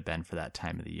she should have been for that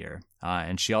time of the year.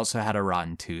 And she also had a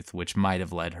rotten tooth, which might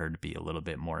have led her to be a little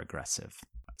bit more aggressive.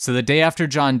 So the day after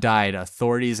John died,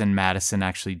 authorities in Madison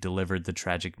actually delivered the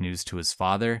tragic news to his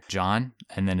father, John,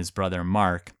 and then his brother,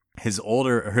 Mark. His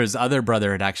other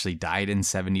brother had actually died in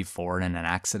 1974 in an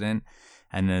accident,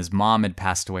 and his mom had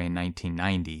passed away in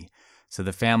 1990. So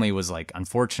the family was like,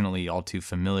 unfortunately, all too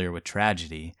familiar with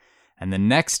tragedy. And the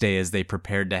next day, as they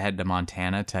prepared to head to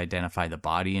Montana to identify the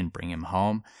body and bring him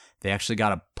home, they actually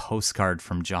got a postcard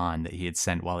from John that he had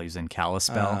sent while he was in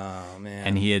Kalispell. Oh, man.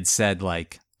 And he had said,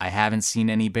 like, I haven't seen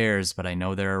any bears, but I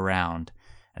know they're around.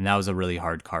 And that was a really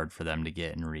hard card for them to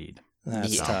get and read.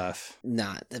 That's tough.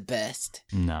 Not the best.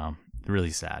 No,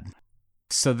 really sad.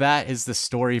 So that is the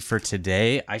story for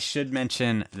today. I should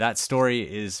mention that story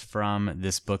is from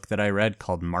this book that I read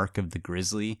called Mark of the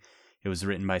Grizzly. It was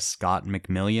written by Scott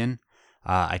McMillian.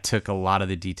 I took a lot of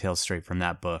the details straight from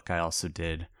that book. I also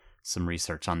did some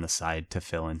research on the side to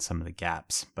fill in some of the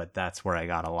gaps, but that's where I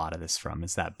got a lot of this from,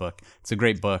 is that book. It's a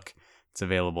great book. It's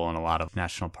available in a lot of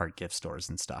national park gift stores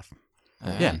and stuff.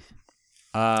 Yeah.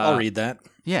 I'll read that.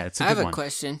 Yeah, it's a I good have one. a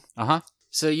question. Uh-huh.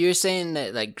 So you're saying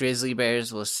that like grizzly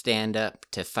bears will stand up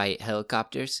to fight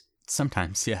helicopters?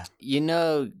 Sometimes, yeah. You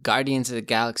know Guardians of the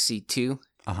Galaxy 2?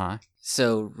 Uh-huh.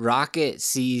 So Rocket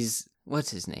sees,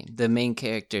 what's his name? The main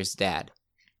character's dad.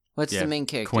 What's the main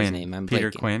character's Quinn. name? I'm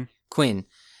Peter blanking. Quinn. Quinn.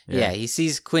 Yeah, he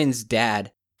sees Quinn's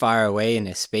dad far away in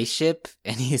a spaceship,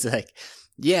 and he's like,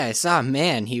 yeah, I saw a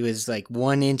man. He was like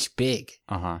 1 inch big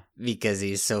Uh-huh. because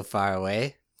he's so far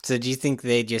away. So do you think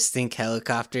they just think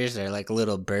helicopters are like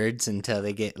little birds until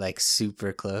they get like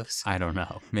super close? I don't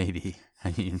know. Maybe.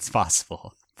 I mean, it's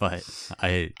possible, but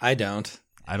I don't.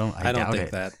 I don't doubt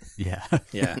think that. Yeah.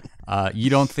 Yeah.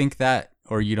 You don't think that,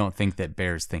 or you don't think that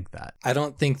bears think that? I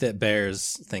don't think that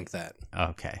bears think that.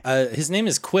 Okay. His name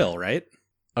is Quill, right?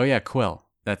 Oh yeah, Quill.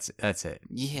 That's it.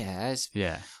 Yeah.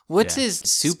 Yeah. What's his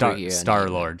superhero Star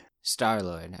name? Lord.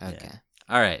 Star-Lord. Okay. Yeah.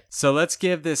 All right. So let's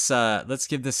give this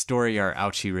story our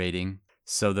ouchie rating.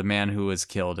 So the man who was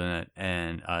killed in it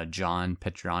and John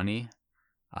Petrani,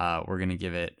 we're going to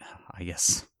give it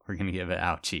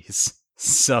ouchies.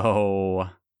 So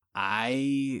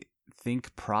I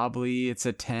think probably it's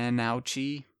a 10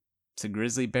 ouchie. It's a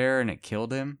grizzly bear and it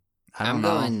killed him. I'm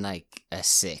going like a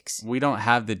 6. We don't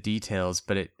have the details,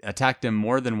 but it attacked him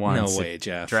more than once. No way,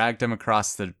 Jeff. Dragged him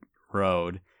across the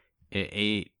road. It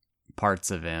ate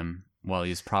parts of him while he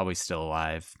was probably still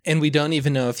alive. And we don't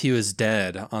even know if he was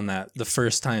dead on the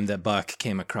first time that Buck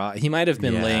came across. He might have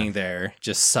been laying there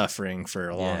just suffering for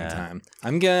a long time.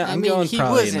 I'm going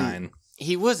probably 9.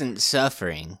 He wasn't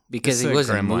suffering because he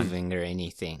wasn't moving or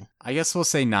anything. I guess we'll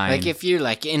say 9. Like if you're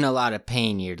like in a lot of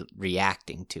pain, you're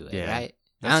reacting to it, right?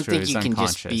 I don't think you can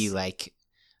just be like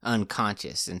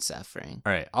unconscious and suffering.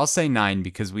 All right, I'll say 9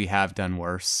 because we have done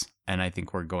worse, and I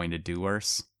think we're going to do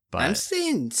worse. But I'm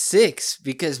saying 6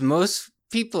 because most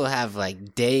people have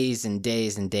like days and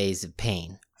days and days of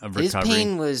pain. Of His recovery.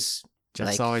 pain was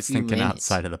Jeff's like always few thinking minutes.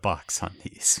 outside of the box on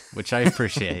these, which I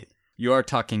appreciate. You are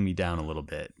talking me down a little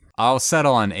bit. I'll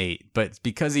settle on 8, but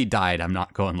because he died, I'm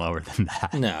not going lower than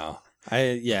that. No.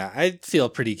 I feel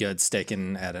pretty good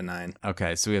sticking at a 9.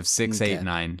 Okay, so we have 6, 8,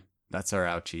 9. That's our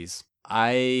ouchies.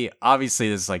 Obviously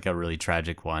this is like a really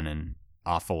tragic one and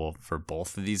awful for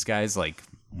both of these guys, like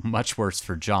much worse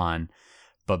for John,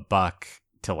 but Buck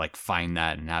to like find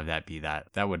that and have that be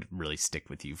that would really stick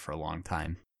with you for a long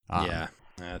time. Yeah,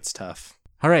 that's tough.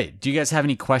 All right. Do you guys have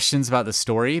any questions about the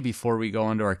story before we go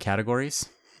into our categories?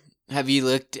 Have you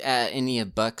looked at any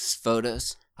of Buck's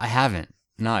photos? I haven't.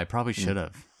 No, I probably should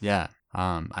have. Yeah.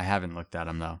 I haven't looked at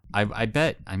him though. I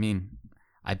bet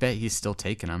he's still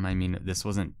taking them. I mean, this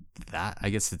wasn't that. I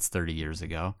guess it's 30 years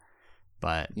ago.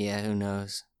 But yeah, who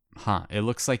knows? It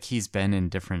looks like he's been in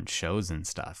different shows and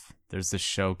stuff. There's this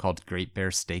show called Great Bear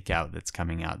Stakeout that's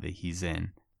coming out that he's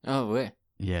in. Oh, weird.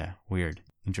 Yeah, weird.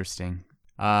 Interesting.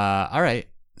 All right.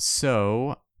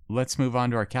 So let's move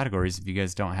on to our categories if you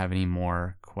guys don't have any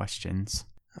more questions.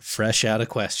 Fresh out of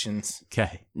questions.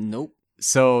 Okay. Nope.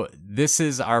 So this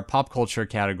is our pop culture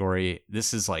category.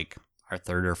 This is like our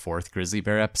third or fourth Grizzly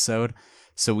Bear episode.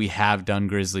 So we have done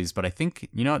Grizzlies, but I think,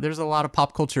 there's a lot of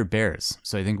pop culture bears.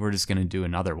 So I think we're just going to do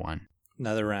another one.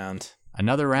 Another round.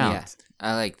 Yeah,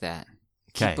 I like that.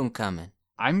 Okay. Keep them coming.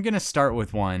 I'm going to start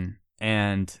with one,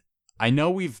 and I know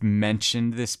we've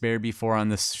mentioned this bear before on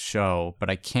this show, but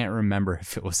I can't remember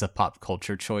if it was a pop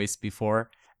culture choice before.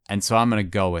 And so I'm going to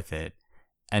go with it.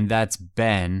 And that's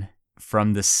Ben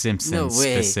from The Simpsons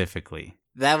specifically.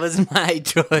 That was my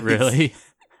choice. Really?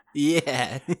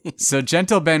 Yeah. So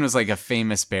Gentle Ben was like a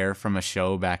famous bear from a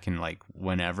show back in like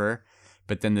whenever.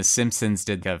 But then The Simpsons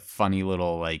did a funny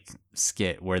little like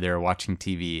skit where they were watching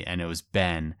TV and it was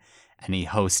Ben and he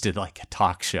hosted like a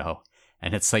talk show.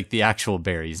 And it's like the actual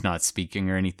bear. He's not speaking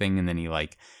or anything. And then he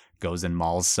like goes and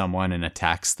mauls someone and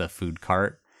attacks the food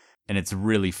cart. And it's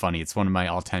really funny. It's one of my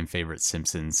all-time favorite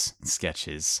Simpsons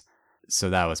sketches. So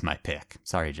that was my pick.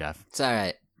 Sorry, Jeff. It's all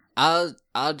right.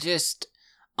 I'll just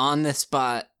on the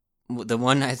spot. The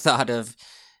one I thought of,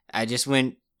 I just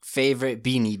went favorite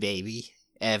Beanie Baby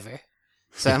ever.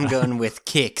 So I'm going with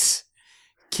Kix.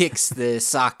 Kix, the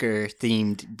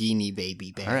soccer-themed Beanie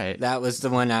Baby bear. All right. That was the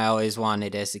one I always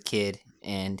wanted as a kid,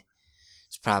 and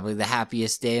it's probably the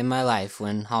happiest day of my life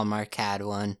when Hallmark had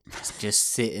one. Just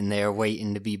sitting there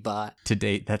waiting to be bought. To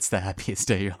date, that's the happiest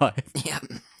day of your life. Yep.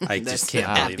 I That's just can't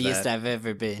the believe happiest that. I've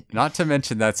ever been. Not to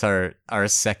mention that's our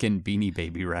second Beanie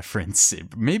Baby reference.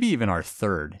 Maybe even our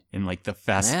third in like the few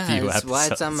That's episodes. why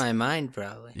it's on my mind,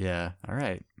 probably. Yeah. All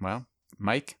right. Well,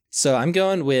 Mike? So I'm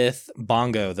going with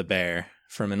Bongo the bear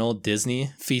from an old Disney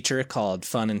feature called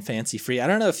Fun and Fancy Free. I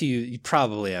don't know if you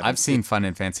probably have. I've seen Fun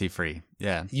and Fancy Free.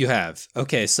 Yeah. You have.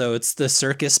 Okay, so it's the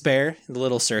circus bear, the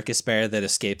little circus bear that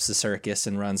escapes the circus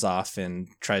and runs off and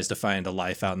tries to find a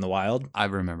life out in the wild. I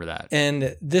remember that.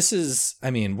 And this is,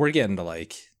 we're getting to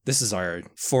like, this is our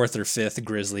fourth or fifth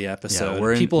Grizzly episode.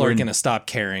 Yeah, People are going to stop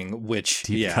caring which,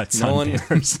 deep cuts no on one.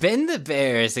 bears. Ben the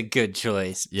Bear is a good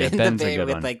choice. Yeah, Ben Ben's the a Bear good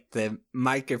with one. like the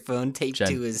microphone taped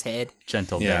to his head.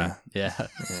 Gentle Yeah. Ben. Yeah.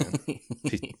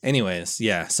 Anyways,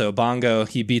 yeah. So Bongo,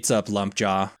 he beats up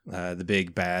Lumpjaw, the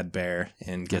big bad bear,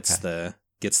 and gets the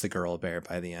girl bear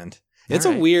by the end. It's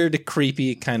a weird,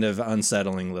 creepy, kind of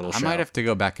unsettling little show. I might have to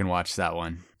go back and watch that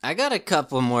one. I got a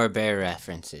couple more bear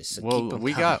references. So Well, keep 'em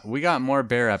we coming. got more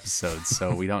bear episodes,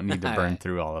 so we don't need to All burn right.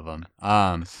 through all of them.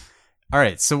 All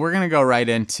right, so we're gonna go right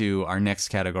into our next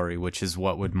category, which is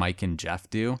what would Mike and Jeff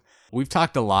do? We've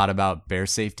talked a lot about bear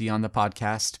safety on the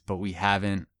podcast, but we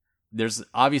haven't. There's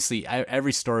obviously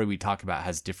every story we talk about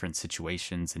has different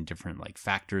situations and different like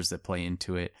factors that play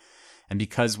into it. And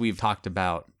because we've talked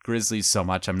about grizzlies so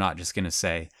much, I'm not just gonna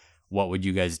say, what would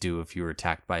you guys do if you were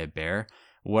attacked by a bear?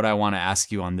 What I want to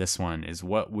ask you on this one is,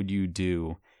 what would you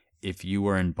do if you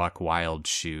were in Buck Wild's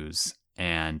shoes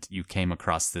and you came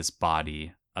across this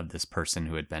body of this person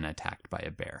who had been attacked by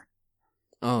a bear?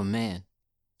 Oh man.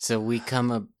 So we come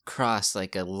across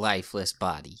like a lifeless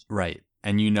body. Right.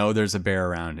 And there's a bear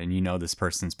around and this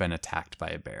person's been attacked by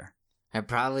a bear. I'd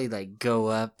probably like go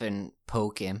up and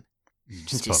poke him.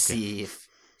 Just Just poke him. see if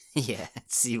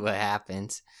see what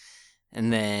happens.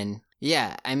 And then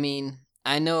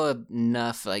I know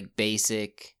enough like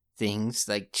basic things,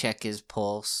 like check his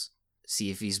pulse,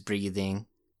 see if he's breathing.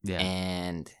 Yeah.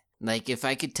 And like if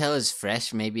I could tell he's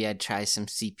fresh, maybe I'd try some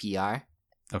CPR.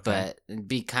 Okay. But it'd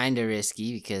be kind of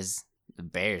risky because the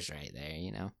bear's right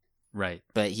there, Right.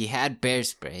 But he had bear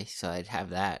spray, so I'd have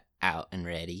that out and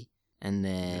ready. And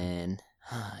then,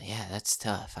 that's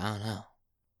tough. I don't know.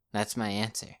 That's my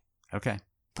answer. Okay.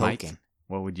 Poke Mike, him.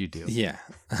 what would you do? Yeah.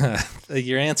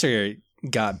 Your answer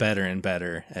got better and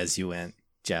better as you went,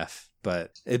 Jeff.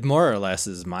 But it more or less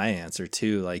is my answer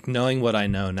too. Like, knowing what I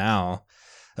know now,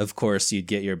 of course, you'd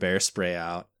get your bear spray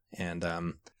out. And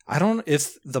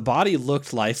if the body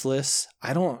looked lifeless,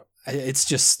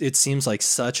 it seems like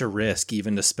such a risk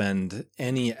even to spend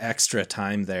any extra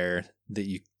time there that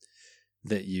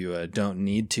you don't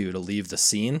need to leave the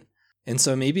scene. And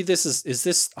so maybe is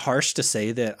this harsh to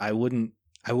say that I wouldn't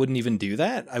even do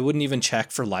that? I wouldn't even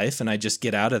check for life, and I just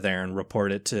get out of there and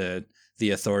report it to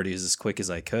the authorities as quick as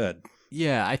I could.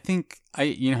 Yeah, I think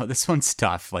this one's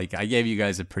tough. Like, I gave you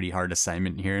guys a pretty hard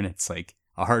assignment here, and it's like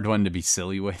a hard one to be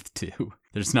silly with too.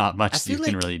 There's not much you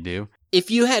can really do.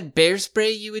 If you had bear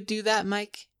spray, you would do that,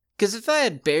 Mike? Because if I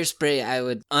had bear spray, I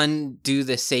would undo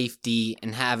the safety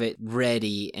and have it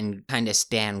ready and kind of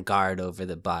stand guard over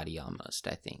the body almost,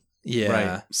 I think. Yeah.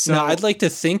 Right. So no, I'd like to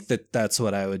think that that's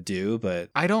what I would do, but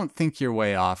I don't think you're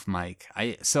way off, Mike.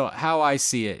 So how I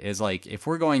see it is like, if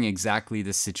we're going exactly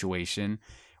this situation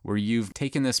where you've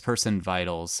taken this person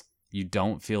vitals, you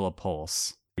don't feel a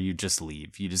pulse, you just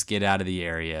leave. You just get out of the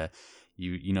area.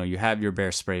 You have your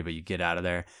bear spray, but you get out of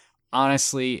there.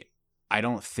 Honestly, I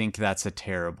don't think that's a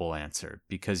terrible answer,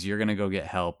 because you're going to go get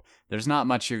help. There's not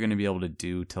much you're going to be able to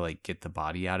do to like get the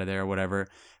body out of there or whatever.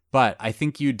 But I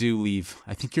think you do leave.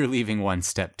 I think you're leaving one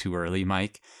step too early,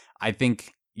 Mike. I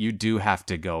think you do have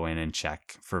to go in and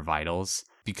check for vitals,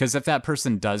 because if that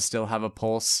person does still have a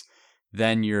pulse,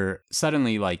 then you're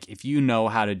suddenly like, if you know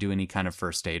how to do any kind of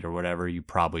first aid or whatever, you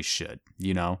probably should,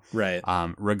 right.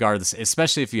 Regardless,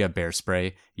 especially if you have bear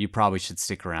spray, you probably should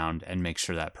stick around and make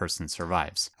sure that person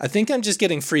survives. I think I'm just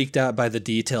getting freaked out by the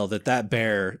detail that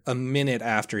bear, a minute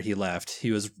after he left,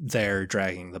 he was there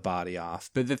dragging the body off.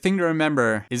 But the thing to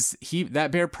remember is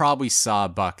that bear probably saw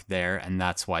Buck there, and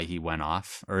that's why he went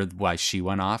off, or why she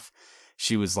went off.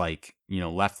 She was like,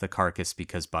 left the carcass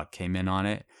because Buck came in on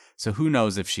it. So who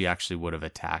knows if she actually would have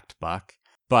attacked Buck.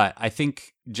 But I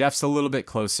think Jeff's a little bit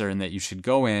closer in that you should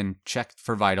go in, check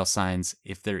for vital signs.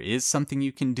 If there is something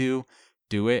you can do,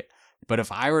 do it. But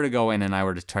if I were to go in and I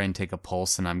were to try and take a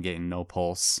pulse and I'm getting no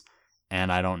pulse,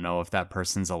 and I don't know if that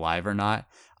person's alive or not,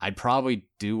 I'd probably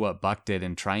do what Buck did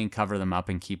and try and cover them up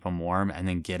and keep them warm, and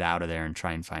then get out of there and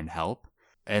try and find help.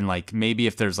 And like, maybe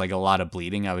if there's like a lot of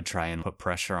bleeding, I would try and put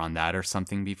pressure on that or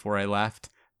something before I left.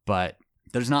 But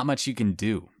there's not much you can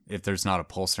do if there's not a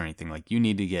pulse or anything. Like, you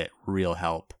need to get real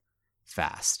help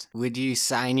fast. Would you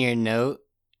sign your note?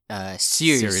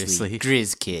 Seriously,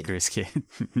 Grizz Kid. Grizz Kid.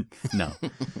 No.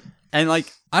 And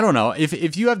like, I don't know,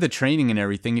 if you have the training and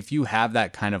everything, if you have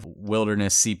that kind of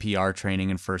wilderness CPR training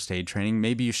and first aid training,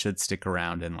 maybe you should stick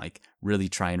around and like really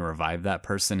try and revive that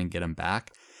person and get them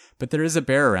back. But there is a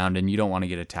bear around and you don't want to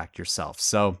get attacked yourself.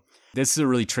 So this is a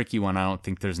really tricky one. I don't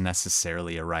think there's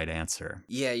necessarily a right answer.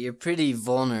 Yeah, you're pretty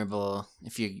vulnerable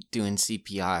if you're doing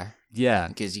CPR. Yeah.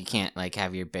 Because you can't like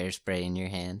have your bear spray in your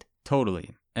hand.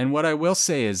 Totally. And what I will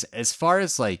say is, as far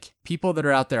as like people that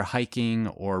are out there hiking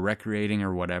or recreating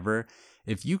or whatever,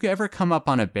 if you ever come up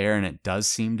on a bear and it does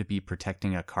seem to be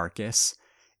protecting a carcass,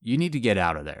 you need to get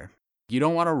out of there. You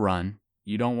don't want to run.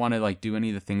 You don't want to like do any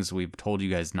of the things we've told you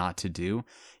guys not to do.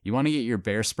 You want to get your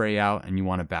bear spray out and you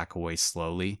want to back away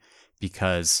slowly,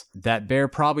 because that bear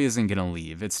probably isn't going to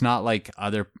leave. It's not like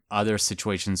other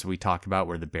situations we talk about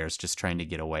where the bear's just trying to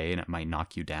get away and it might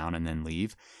knock you down and then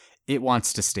leave. It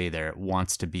wants to stay there. It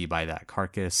wants to be by that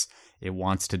carcass. It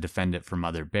wants to defend it from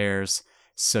other bears.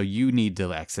 So you need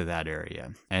to exit that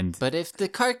area. But if the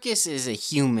carcass is a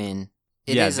human,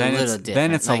 it is a little different.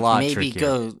 Then it's like, a lot maybe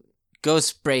trickier. Go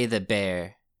spray the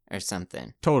bear or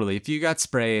something. Totally. If you got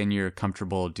spray and you're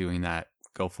comfortable doing that,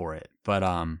 go for it. But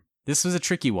this was a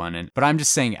tricky one. But I'm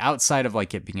just saying, outside of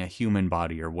like it being a human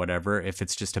body or whatever, if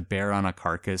it's just a bear on a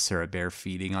carcass or a bear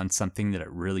feeding on something that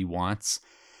it really wants,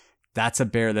 that's a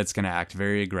bear that's going to act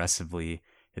very aggressively.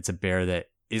 It's a bear that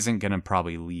isn't going to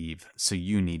probably leave. So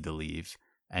you need to leave.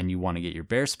 And you want to get your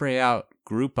bear spray out,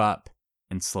 group up,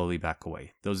 and slowly back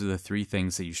away. Those are the three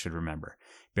things that you should remember.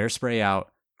 Bear spray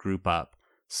out, group up,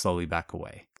 slowly back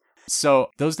away.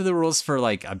 So those are the rules for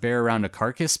like a bear around a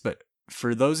carcass. But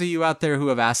for those of you out there who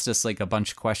have asked us like a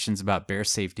bunch of questions about bear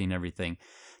safety and everything,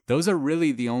 those are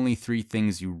really the only three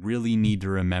things you really need to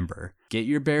remember. Get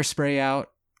your bear spray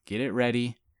out, get it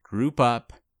ready, group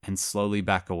up, and slowly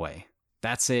back away.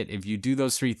 That's it. If you do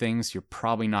those three things, you're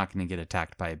probably not going to get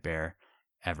attacked by a bear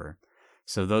ever.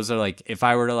 So those are like, if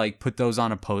I were to like put those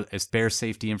on as bear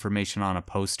safety information on a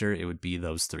poster, it would be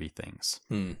those three things.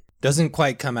 Doesn't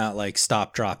quite come out like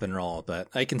stop, drop, and roll, but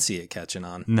I can see it catching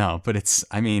on. No, but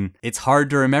it's hard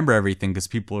to remember everything because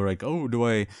people are like, oh, do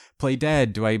I play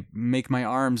dead? Do I make my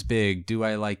arms big? Do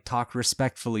I like talk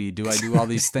respectfully? Do I do all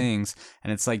these things?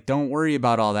 And it's like, don't worry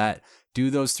about all that. Do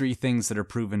those three things that are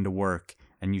proven to work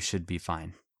and you should be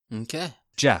fine. Okay.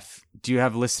 Jeff, do you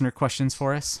have listener questions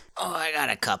for us? Oh, I got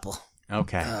a couple.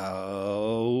 Okay.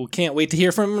 Oh, can't wait to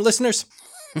hear from listeners.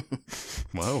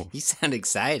 Whoa. You sound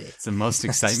excited. It's the most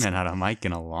excitement out of Mike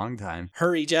in a long time.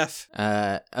 Hurry, Jeff.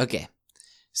 Okay.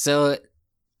 So,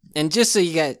 and just so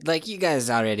you guys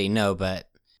already know, but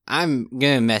I'm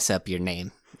gonna mess up your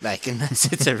name. Like,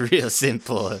 unless it's a real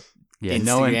simple Yeah,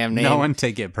 Instagram name. no one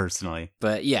take it personally.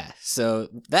 But yeah, so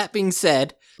that being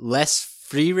said, less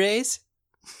free raise.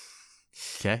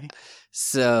 Okay.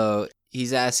 So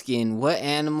he's asking, what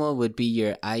animal would be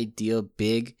your ideal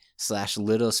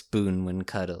big/little spoon when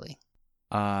cuddling?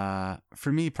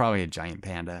 For me, probably a giant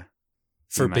panda.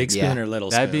 For big spoon or little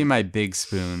spoon? That'd be my big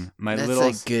spoon. That's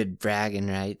like good bragging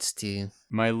rights too.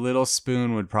 My little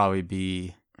spoon would probably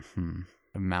be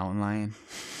a mountain lion.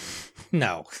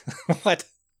 No. What?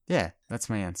 Yeah, that's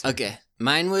my answer. Okay,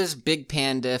 mine was big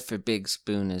panda for big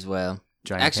spoon as well.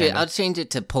 Giant Actually, panda. I'll change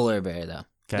it to polar bear though.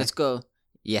 Okay. Let's go.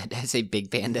 Yeah, did I say big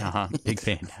panda? Big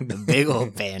panda. The big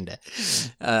old panda.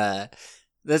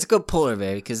 Let's go polar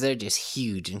bear because they're just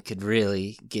huge and could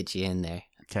really get you in there.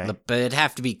 Okay. But it'd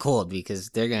have to be cold because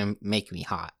they're going to make me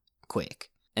hot quick.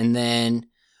 And then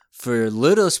for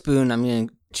little spoon, I'm going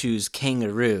to choose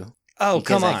kangaroo. Oh,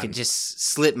 come on. I could just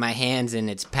slip my hands in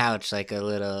its pouch like a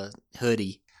little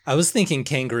hoodie. I was thinking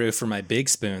kangaroo for my big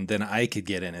spoon, then I could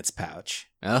get in its pouch.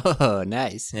 Oh,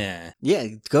 nice. Yeah. Yeah,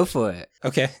 go for it.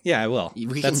 Okay. Yeah, I will.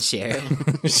 We can share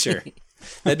it. Sure.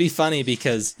 That'd be funny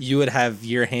because you would have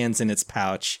your hands in its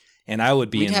pouch and I would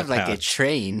be in the pouch. We'd have like a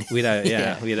train. We'd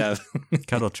have, we'd have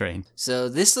cuddle train. So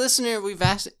this listener, we've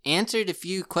answered a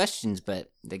few questions,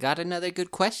 but they got another good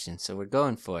question, so we're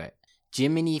going for it.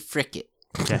 Jiminy Fricket.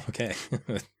 Okay.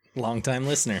 Long time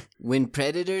listener. When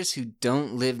predators who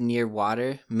don't live near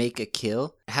water make a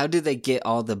kill, how do they get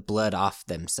all the blood off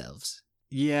themselves?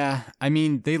 Yeah, I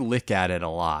mean, they lick at it a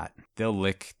lot. They'll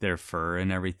lick their fur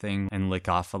and everything and lick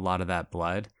off a lot of that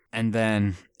blood. And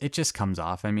then it just comes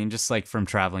off. I mean, just like from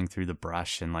traveling through the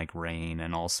brush and like rain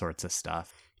and all sorts of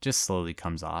stuff, it just slowly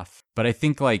comes off. But I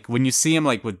think like when you see them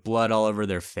like with blood all over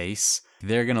their face,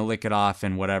 they're going to lick it off,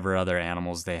 and whatever other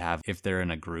animals they have, if they're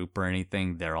in a group or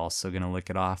anything, they're also going to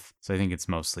lick it off. So I think it's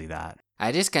mostly that.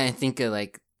 I just kind of think of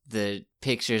like the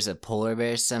pictures of polar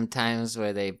bears sometimes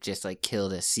where they've just like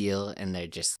killed a seal and they're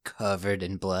just covered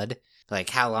in blood.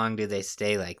 Like, how long do they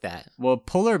stay like that? Well,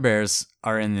 polar bears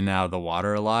are in and out of the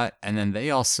water a lot, and then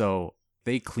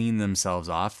they clean themselves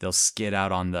off. They'll skid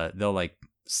out they'll like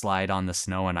slide on the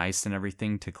snow and ice and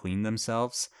everything to clean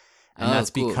themselves. And that's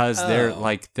cool. because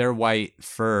their white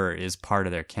fur is part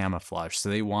of their camouflage. So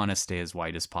they want to stay as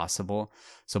white as possible.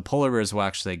 So polar bears will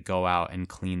actually go out and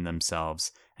clean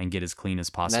themselves and get as clean as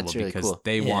possible. That's really because cool.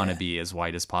 they want to be as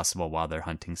white as possible while they're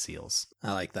hunting seals.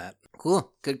 I like that.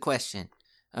 Cool. Good question.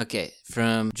 Okay,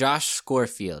 from Josh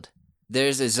Scorefield.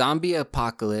 There's a zombie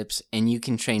apocalypse and you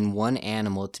can train one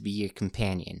animal to be your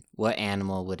companion. What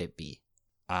animal would it be?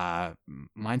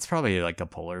 Mine's probably like a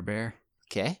polar bear.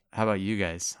 Okay. How about you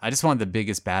guys? I just want the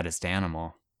biggest, baddest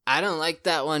animal. I don't like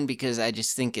that one because I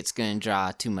just think it's going to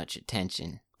draw too much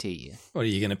attention to you. What, are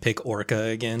you going to pick orca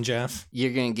again, Jeff?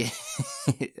 You're going to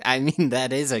get... I mean,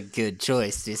 that is a good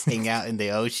choice. Just hang out in the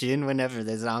ocean whenever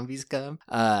the zombies come.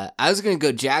 I was going to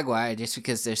go jaguar just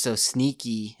because they're so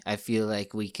sneaky. I feel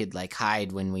like we could like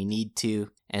hide when we need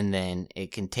to. And then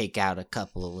it can take out a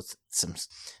couple with some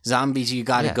zombies. You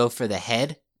got to go for the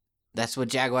head. That's what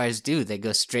jaguars do. They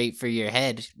go straight for your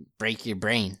head, break your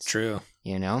brains. True.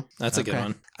 You know? That's a good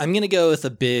one. I'm going to go with a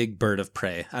big bird of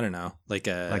prey. I don't know. Like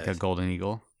a golden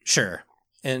eagle? Sure.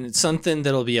 And it's something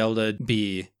that'll be able to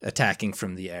be attacking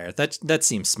from the air. That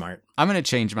seems smart. I'm going to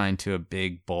change mine to a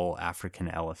big bull African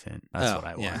elephant. That's what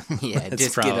I want. Yeah,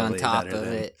 just get on top of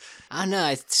it. I don't know.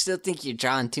 I still think you're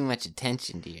drawing too much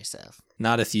attention to yourself.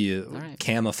 Not if you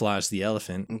camouflage the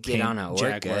elephant and get on a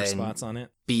orca jaguar spots on it.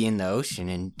 Be in the ocean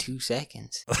in 2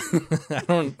 seconds. I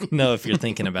don't know if you're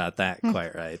thinking about that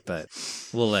quite right, but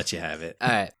we'll let you have it. All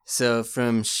right. So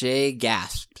from Shay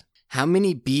gasped, how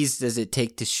many bees does it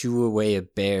take to shoo away a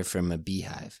bear from a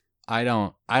beehive? I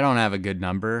don't have a good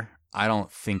number. I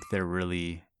don't think there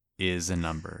really is a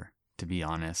number, to be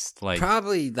honest. Like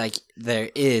probably like there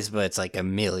is, but it's like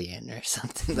 1 million or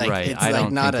something. Like right. It's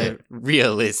like not a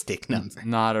realistic number.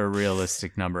 Not a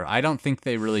realistic number. I don't think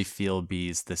they really feel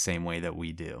bees the same way that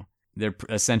we do. They're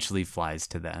essentially flies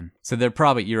to them. So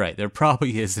you're right. There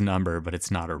probably is a number, but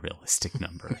it's not a realistic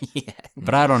number. Yeah.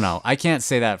 But I don't know. I can't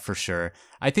say that for sure.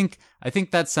 I think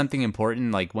that's something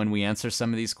important. Like when we answer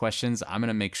some of these questions, I'm going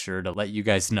to make sure to let you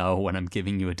guys know when I'm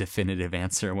giving you a definitive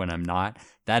answer, when I'm not.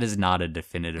 That is not a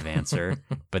definitive answer,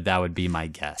 but that would be my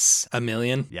guess. 1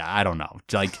 million? Yeah, I don't know.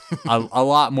 Like a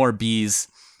lot more bees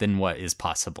than what is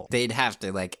possible. They'd have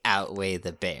to like outweigh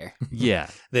the bear Yeah.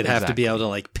 They'd have to be exactly. able to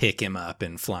like pick him up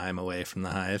and fly him away from the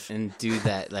hive. and do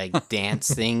that like dance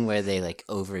thing where they like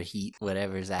overheat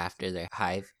whatever's after their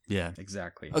hive. Yeah,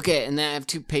 exactly. Okay, and then I have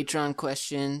 2 Patreon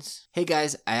questions. Hey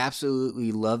guys, I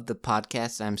absolutely love the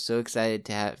podcast. I'm so excited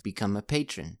to have become a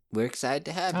patron. We're excited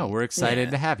to have Oh, you. we're excited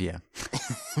Yeah. to have you.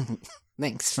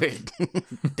 Thanks for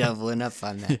doubling up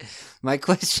on that. My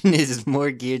question is more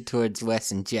geared towards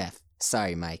Wes and Jeff.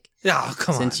 Sorry, Mike. Oh,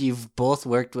 come on. Since you've both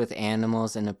worked with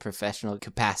animals in a professional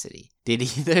capacity, did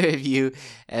either of you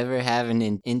ever have an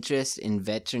interest in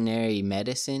veterinary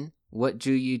medicine? What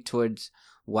drew you towards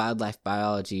wildlife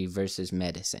biology versus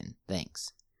medicine?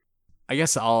 Thanks. I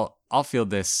guess I'll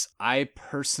field this. I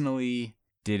personally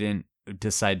didn't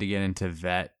decide to get into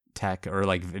vet tech or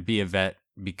like be a vet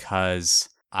because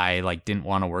I like didn't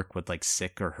want to work with like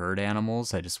sick or hurt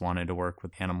animals. I just wanted to work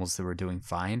with animals that were doing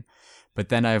fine. But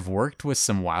then I've worked with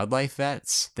some wildlife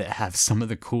vets that have some of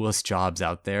the coolest jobs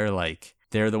out there. Like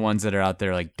they're the ones that are out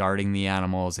there like darting the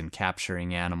animals and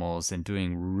capturing animals and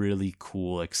doing really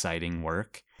cool, exciting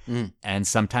work. Mm. And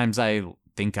sometimes I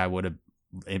think I would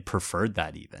have preferred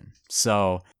that even.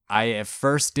 So I at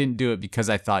first didn't do it because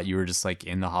I thought you were just like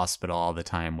in the hospital all the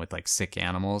time with like sick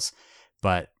animals.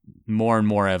 But more and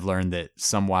more I've learned that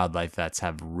some wildlife vets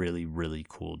have really, really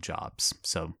cool jobs.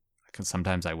 So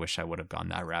sometimes I wish I would have gone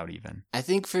that route even. I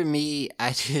think for me,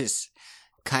 I just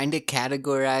kind of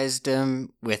categorized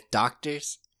them with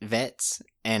doctors, vets,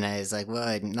 and I was like, well,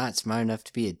 I'm not smart enough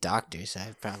to be a doctor, so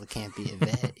I probably can't be a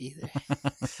vet either.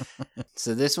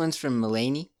 So this one's from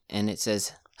Mulaney, and it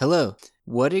says, hello,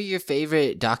 what are your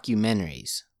favorite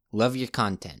documentaries? Love your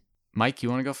content. Mike, you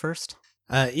want to go first?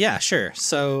 Yeah, sure.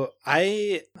 So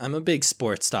I'm a big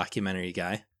sports documentary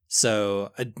guy.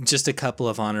 So just a couple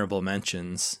of honorable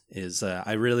mentions is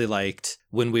I really liked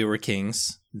When We Were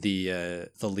Kings, the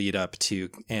lead up to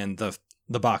and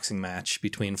the boxing match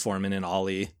between Foreman and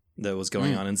Ali that was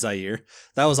going on in Zaire.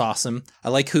 That was awesome. I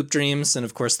like Hoop Dreams and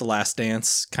of course The Last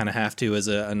Dance. Kind of have to as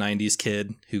a 90s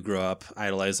kid who grew up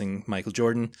idolizing Michael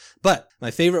Jordan. But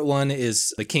my favorite one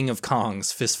is The King of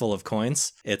Kong's Fistful of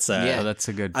Coins. It's Oh, that's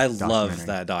a good I documentary. love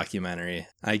that documentary.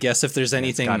 I guess if there's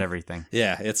anything, It's got everything.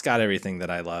 yeah, it's got everything that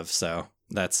I love. So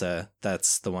that's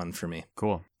the one for me.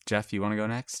 Cool. Jeff, you want to go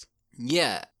next?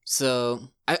 Yeah, so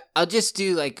I'll just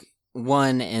do like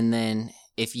one, and then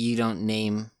if you don't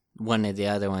name one of the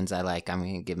other ones I like, I'm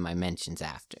going to give my mentions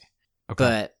after. Okay.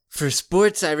 But for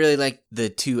sports, I really like the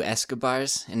 2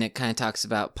 Escobars, and it kind of talks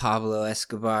about Pablo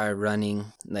Escobar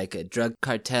running like a drug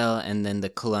cartel, and then the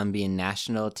Colombian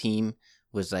national team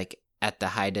was like at the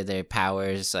height of their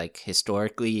powers, like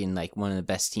historically, and like one of the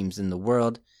best teams in the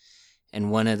world.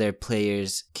 And one of their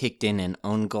players kicked in an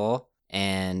own goal,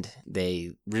 and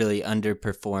they really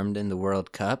underperformed in the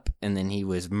World Cup, and then he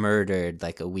was murdered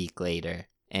like a week later.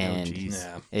 And geez.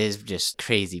 Yeah. it is just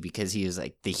crazy because he was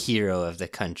like the hero of the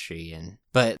country,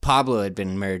 but Pablo had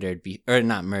been murdered, or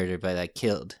not murdered, but like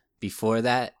killed before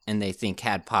that, and they think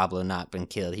had Pablo not been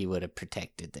killed, he would have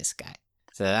protected this guy.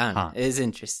 So I don't know. It is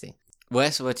interesting.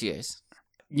 Wes, what's yours?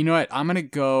 You know what? I'm going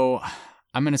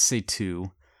to say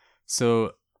 2.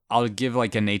 So I'll give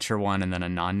like a nature one and then a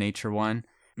non-nature one.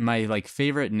 My like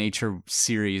favorite nature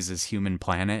series is Human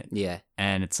Planet. Yeah.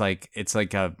 And it's like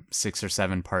a 6 or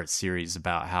 7 part series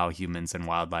about how humans and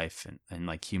wildlife and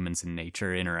like humans and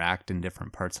nature interact in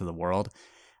different parts of the world.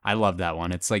 I love that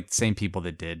one. It's like the same people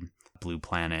that did Blue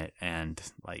Planet and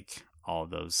like all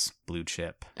those blue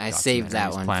chip. I saved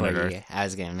that documentaries, one Planet for Earth. you. I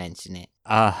was going to mention it.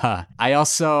 I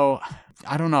also,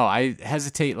 I don't know. I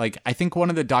hesitate. Like, I think one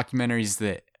of the documentaries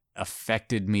that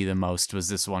affected me the most was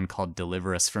this one called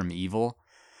Deliver Us from Evil.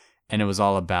 And it was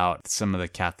all about some of the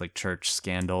Catholic Church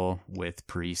scandal with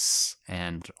priests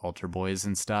and altar boys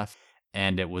and stuff.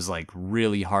 And it was like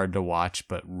really hard to watch,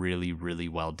 but really, really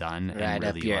well done. Right and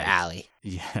really, up your like, alley.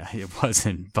 Yeah, it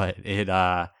wasn't, but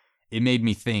it made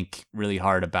me think really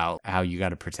hard about how you got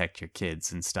to protect your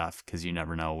kids and stuff because you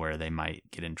never know where they might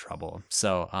get in trouble.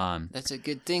 So, That's a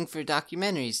good thing for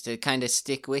documentaries to kind of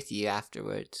stick with you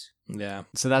afterwards. Yeah.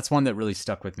 so that's one that really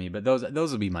stuck with me. But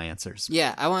those will be my answers.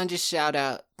 Yeah, I want to just shout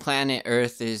out Planet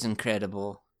Earth is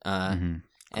incredible. Mhm.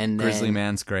 And then Grizzly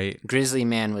Man's great. Grizzly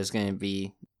Man was going to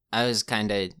be, I was kind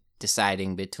of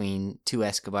deciding between 2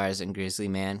 Escobars and Grizzly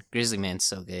Man. Grizzly Man's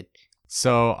so good.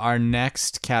 So our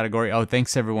next category. Oh,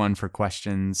 thanks everyone for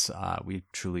questions. We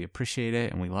truly appreciate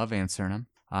it, and we love answering them.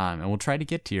 And we'll try to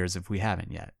get to yours if we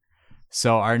haven't yet.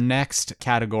 So our next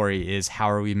category is how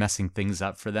are we messing things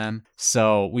up for them?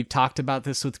 So we've talked about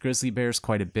this with grizzly bears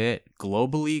quite a bit.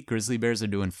 Globally, grizzly bears are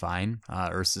doing fine.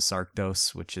 Ursus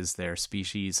arctos, which is their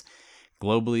species.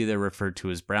 Globally, they're referred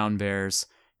to as brown bears.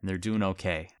 and they're doing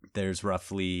okay. There's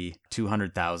roughly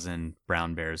 200,000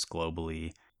 brown bears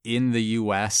globally. In the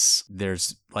US,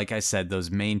 there's, like I said,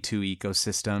 those main two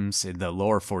ecosystems. In the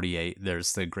lower 48,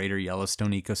 there's the greater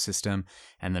Yellowstone ecosystem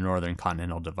and the Northern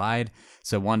Continental Divide.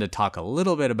 So I wanted to talk a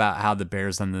little bit about how the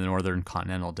bears on the Northern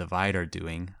Continental Divide are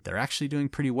doing. They're actually doing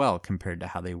pretty well compared to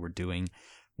how they were doing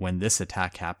when this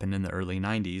attack happened in the early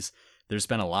 90s. There's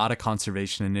been a lot of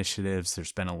conservation initiatives.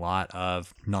 There's been a lot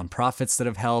of nonprofits that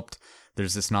have helped.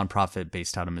 There's this nonprofit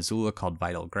based out of Missoula called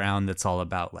Vital Ground that's all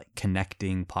about like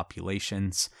connecting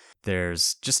populations.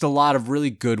 There's just a lot of really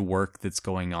good work that's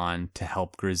going on to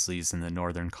help grizzlies in the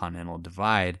Northern Continental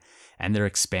Divide, and they're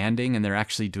expanding and they're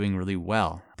actually doing really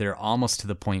well. They're almost to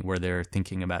the point where they're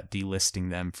thinking about delisting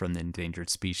them from the Endangered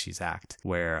Species Act,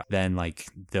 where then like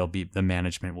the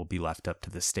management will be left up to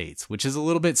the states, which is a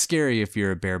little bit scary if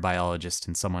you're a bear biologist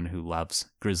and someone who loves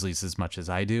grizzlies as much as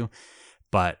I do.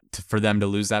 But for them to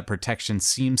lose that protection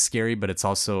seems scary, but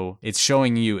it's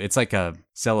showing you, it's like a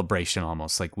celebration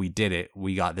almost. Like, we did it.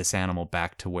 We got this animal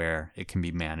back to where it can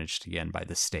be managed again by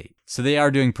the state. So they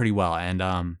are doing pretty well.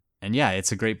 And yeah,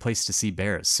 it's a great place to see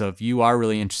bears. So if you are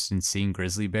really interested in seeing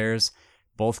grizzly bears,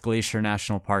 both Glacier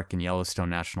National Park and Yellowstone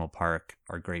National Park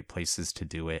are great places to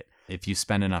do it. If you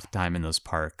spend enough time in those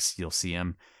parks, you'll see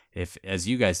them. As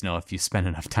you guys know, if you spend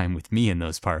enough time with me in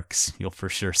those parks, you'll for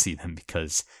sure see them,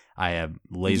 because I am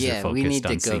laser focused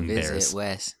on seeing bears. Yeah, we need to go visit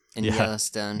Wes in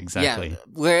Yellowstone. Exactly. Yeah,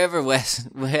 wherever,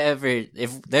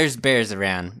 if there's bears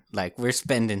around, like, we're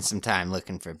spending some time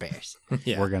looking for bears.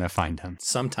 Yeah. We're going to find them.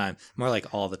 Sometime. More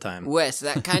like all the time. Wes,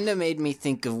 that kind of made me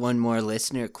think of one more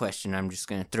listener question I'm just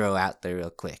going to throw out there real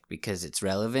quick because it's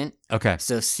relevant. Okay.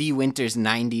 So C. Winters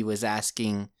 90 was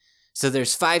asking, so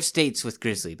there's 5 states with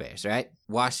grizzly bears, right?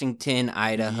 Washington,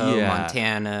 Idaho,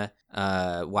 Montana,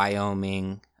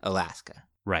 Wyoming, Alaska.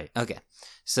 Right. Okay.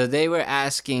 So they were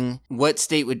asking what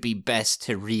state would be best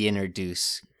to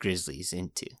reintroduce grizzlies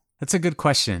into. That's a good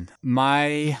question.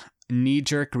 My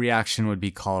knee-jerk reaction would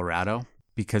be Colorado,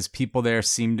 because people there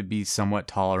seem to be somewhat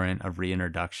tolerant of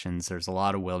reintroductions. There's a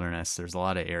lot of wilderness. There's a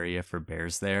lot of area for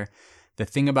bears there. The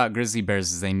thing about grizzly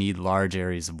bears is they need large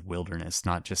areas of wilderness,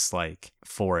 not just like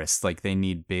forests. Like, they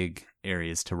need big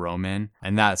areas to roam in,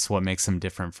 and that's what makes them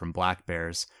different from black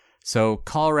bears. So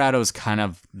Colorado is kind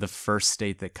of the first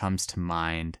state that comes to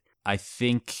mind. I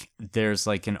think there's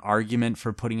like an argument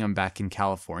for putting them back in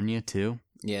California too.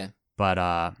 Yeah.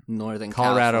 But Northern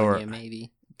Colorado California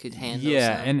maybe could handle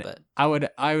some, and but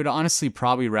I would honestly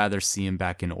probably rather see him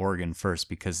back in Oregon first,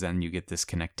 because then you get this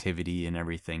connectivity and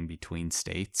everything between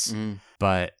states.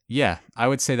 But yeah, I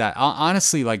would say that.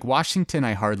 Honestly, like Washington,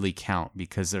 I hardly count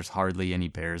because there's hardly any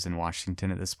bears in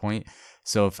Washington at this point.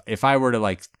 So if I were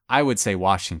to I would say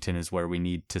Washington is where we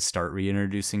need to start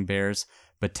reintroducing bears,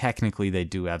 but technically they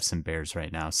do have some bears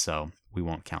right now, so we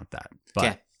won't count that.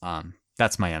 But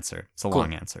that's my answer. It's a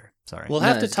long answer. Sorry. We'll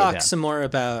have to talk some more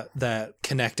about that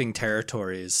connecting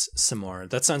territories some more.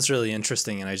 That sounds really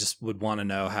interesting, and I just would want to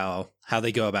know how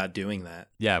they go about doing that.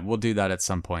 Yeah, we'll do that at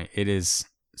some point. It is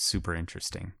super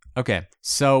interesting. Okay,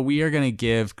 so we are going to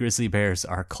give grizzly bears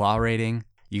our claw rating.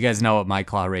 You guys know what my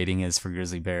claw rating is for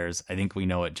grizzly bears. I think we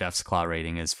know what Jeff's claw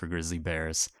rating is for grizzly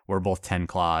bears. We're both 10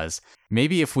 claws.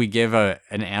 Maybe if we give an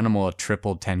animal a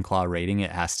triple 10 claw rating,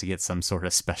 it has to get some sort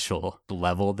of special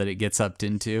level that it gets upped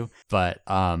into. But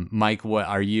Mike,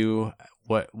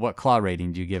 what claw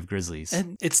rating do you give grizzlies?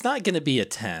 And it's not going to be a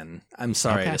 10. I'm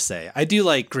sorry to say. I do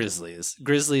like grizzlies.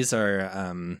 Grizzlies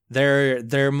are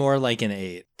they're more like an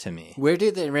 8 to me. Where do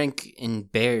they rank in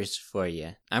bears for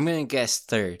you? I'm going to guess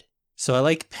 3rd. So I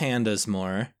like pandas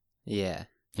more. Yeah.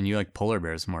 And you like polar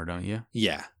bears more, don't you?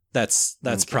 Yeah. That's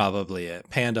probably it.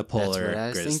 Panda, polar,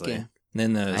 grizzly. Thinking.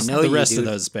 And then the rest of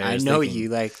those bears. I know you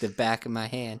like the back of my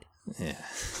hand. Yeah,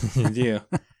 you do.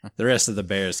 The rest of the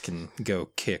bears can go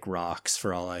kick rocks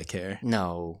for all I care.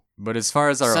 No. But as far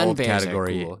as our Sun old bears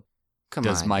category, are cool.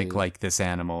 does Mike like this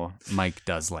animal? Mike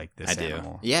does like this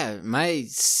animal. Yeah, my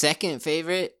second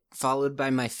favorite, followed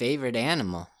by my favorite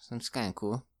animal. So it's kind of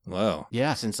cool. Whoa.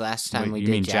 Yeah. Since last time we did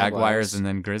did mean Jaguars and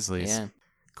then Grizzlies. Yeah.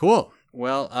 Cool.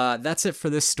 Well, that's it for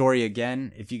this story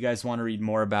again. If you guys want to read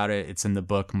more about it, it's in the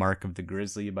book Mark of the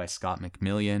Grizzly by Scott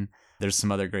McMillian. There's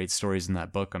some other great stories in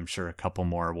that book. I'm sure a couple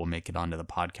more will make it onto the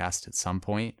podcast at some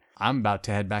point. I'm about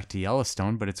to head back to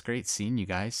Yellowstone, but it's great seeing you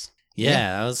guys.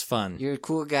 Yeah, that was fun. You're a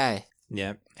cool guy.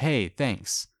 Yep. Hey,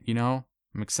 thanks.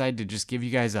 I'm excited to just give you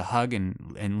guys a hug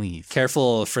and leave.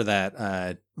 Careful for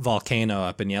that volcano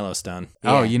up in Yellowstone.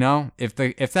 Yeah. Oh,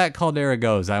 if that caldera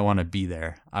goes, I want to be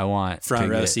there. I want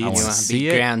front row seats. You want to be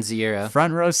ground zero.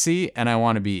 Front row seat, and I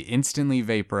want to be instantly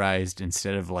vaporized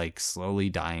instead of slowly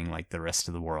dying like the rest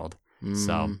of the world. Mm-hmm.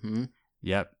 So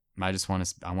Yep. I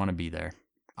want to be there.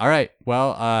 All right.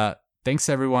 Well, thanks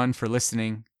everyone for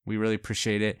listening. We really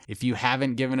appreciate it. If you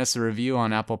haven't given us a review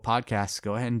on Apple Podcasts,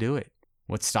 go ahead and do it.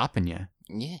 What's stopping you?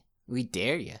 Yeah, we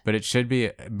dare you.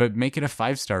 But make it a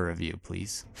 5-star review,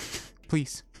 please.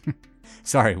 Please.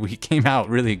 Sorry, we came out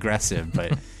really aggressive,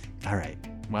 but all right.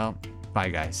 Well, bye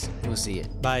guys. We'll see you.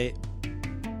 Bye.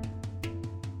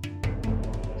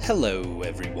 Hello,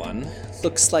 everyone.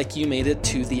 Looks like you made it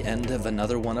to the end of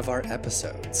another one of our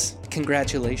episodes.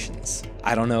 Congratulations.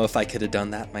 I don't know if I could have done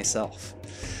that myself.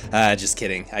 Just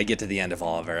kidding. I get to the end of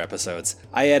all of our episodes.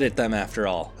 I edit them after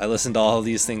all. I listen to all of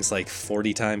these things like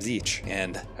 40 times each,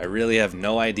 and I really have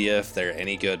no idea if they're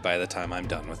any good by the time I'm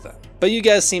done with them. But you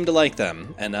guys seem to like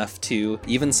them enough to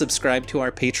even subscribe to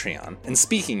our Patreon. And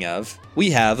speaking of, we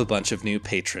have a bunch of new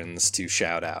patrons to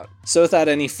shout out. So without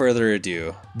any further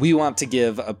ado, we want to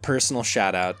give a personal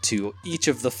shout out to each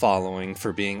of the following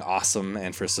for being awesome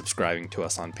and for subscribing to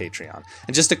us on Patreon.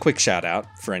 And just a quick shout out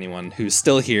for anyone who's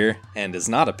still here and is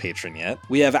not a patron yet.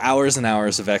 We have hours and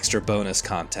hours of extra bonus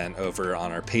content over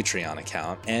on our Patreon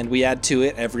account, and we add to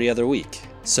it every other week.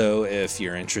 So if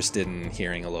you're interested in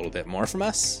hearing a little bit more from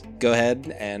us, go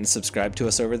ahead and subscribe to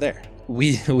us over there.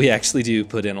 We actually do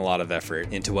put in a lot of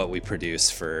effort into what we produce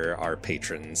for our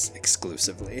patrons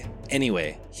exclusively.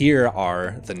 Anyway, here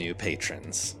are the new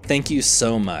patrons. Thank you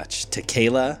so much to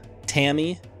Kayla,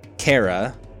 Tammy,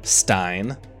 Kara,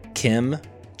 Stein, Kim,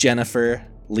 Jennifer,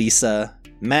 Lisa,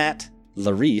 Matt,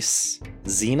 Larice,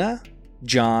 Zena,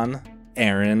 John,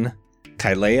 Aaron,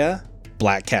 Kylea,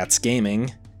 Black Cats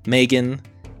Gaming, Megan,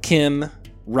 Kim,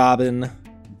 Robin,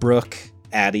 Brooke,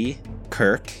 Addie,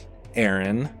 Kirk,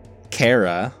 Aaron,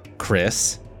 Kara,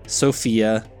 Chris,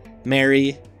 Sophia,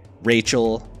 Mary,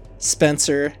 Rachel,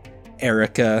 Spencer,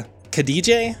 Erica,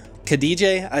 Khadijah?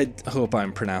 I hope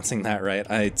I'm pronouncing that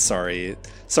right. Sorry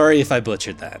if I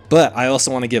butchered that. But I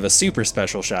also want to give a super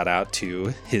special shout out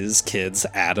to his kids,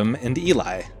 Adam and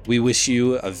Eli. We wish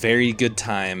you a very good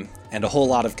time and a whole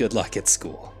lot of good luck at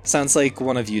school. Sounds like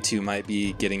one of you two might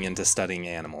be getting into studying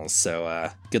animals, so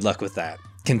good luck with that.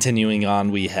 Continuing on,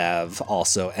 we have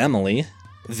also Emily,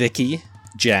 Vicky,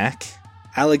 Jack,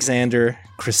 Alexander,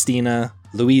 Christina,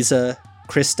 Louisa,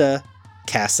 Krista,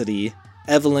 Cassidy,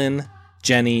 Evelyn,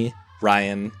 Jenny,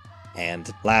 Ryan,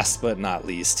 and last but not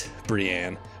least,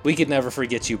 Brianne. We could never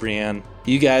forget you, Brianne.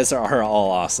 You guys are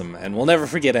all awesome, and we'll never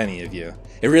forget any of you.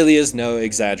 It really is no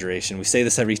exaggeration. We say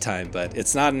this every time, but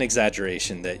it's not an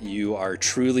exaggeration that you are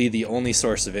truly the only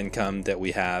source of income that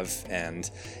we have,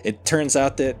 and it turns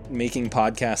out that making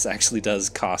podcasts actually does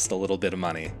cost a little bit of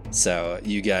money. So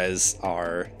you guys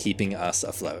are keeping us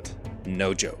afloat.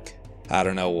 No joke. I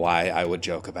don't know why I would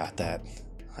joke about that,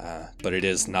 but it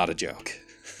is not a joke.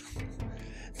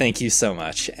 Thank you so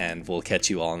much, and we'll catch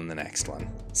you all in the next one.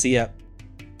 See ya.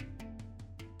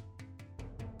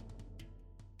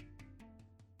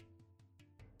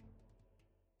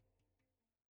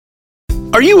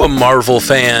 Are you a Marvel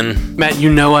fan? Matt,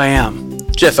 you know I am.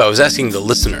 Jeff, I was asking the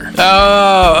listener.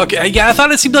 Oh, okay. Yeah, I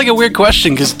thought it seemed like a weird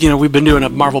question because, we've been doing a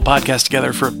Marvel podcast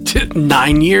together for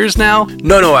 9 years now.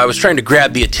 No, I was trying to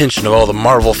grab the attention of all the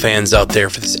Marvel fans out there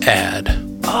for this ad.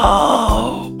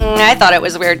 Oh. I thought it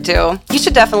was weird too. You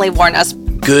should definitely warn us.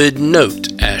 Good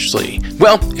note, Ashley.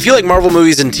 Well, if you like Marvel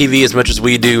movies and TV as much as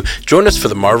we do, join us for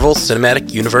the Marvel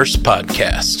Cinematic Universe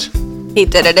podcast. He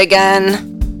did it again.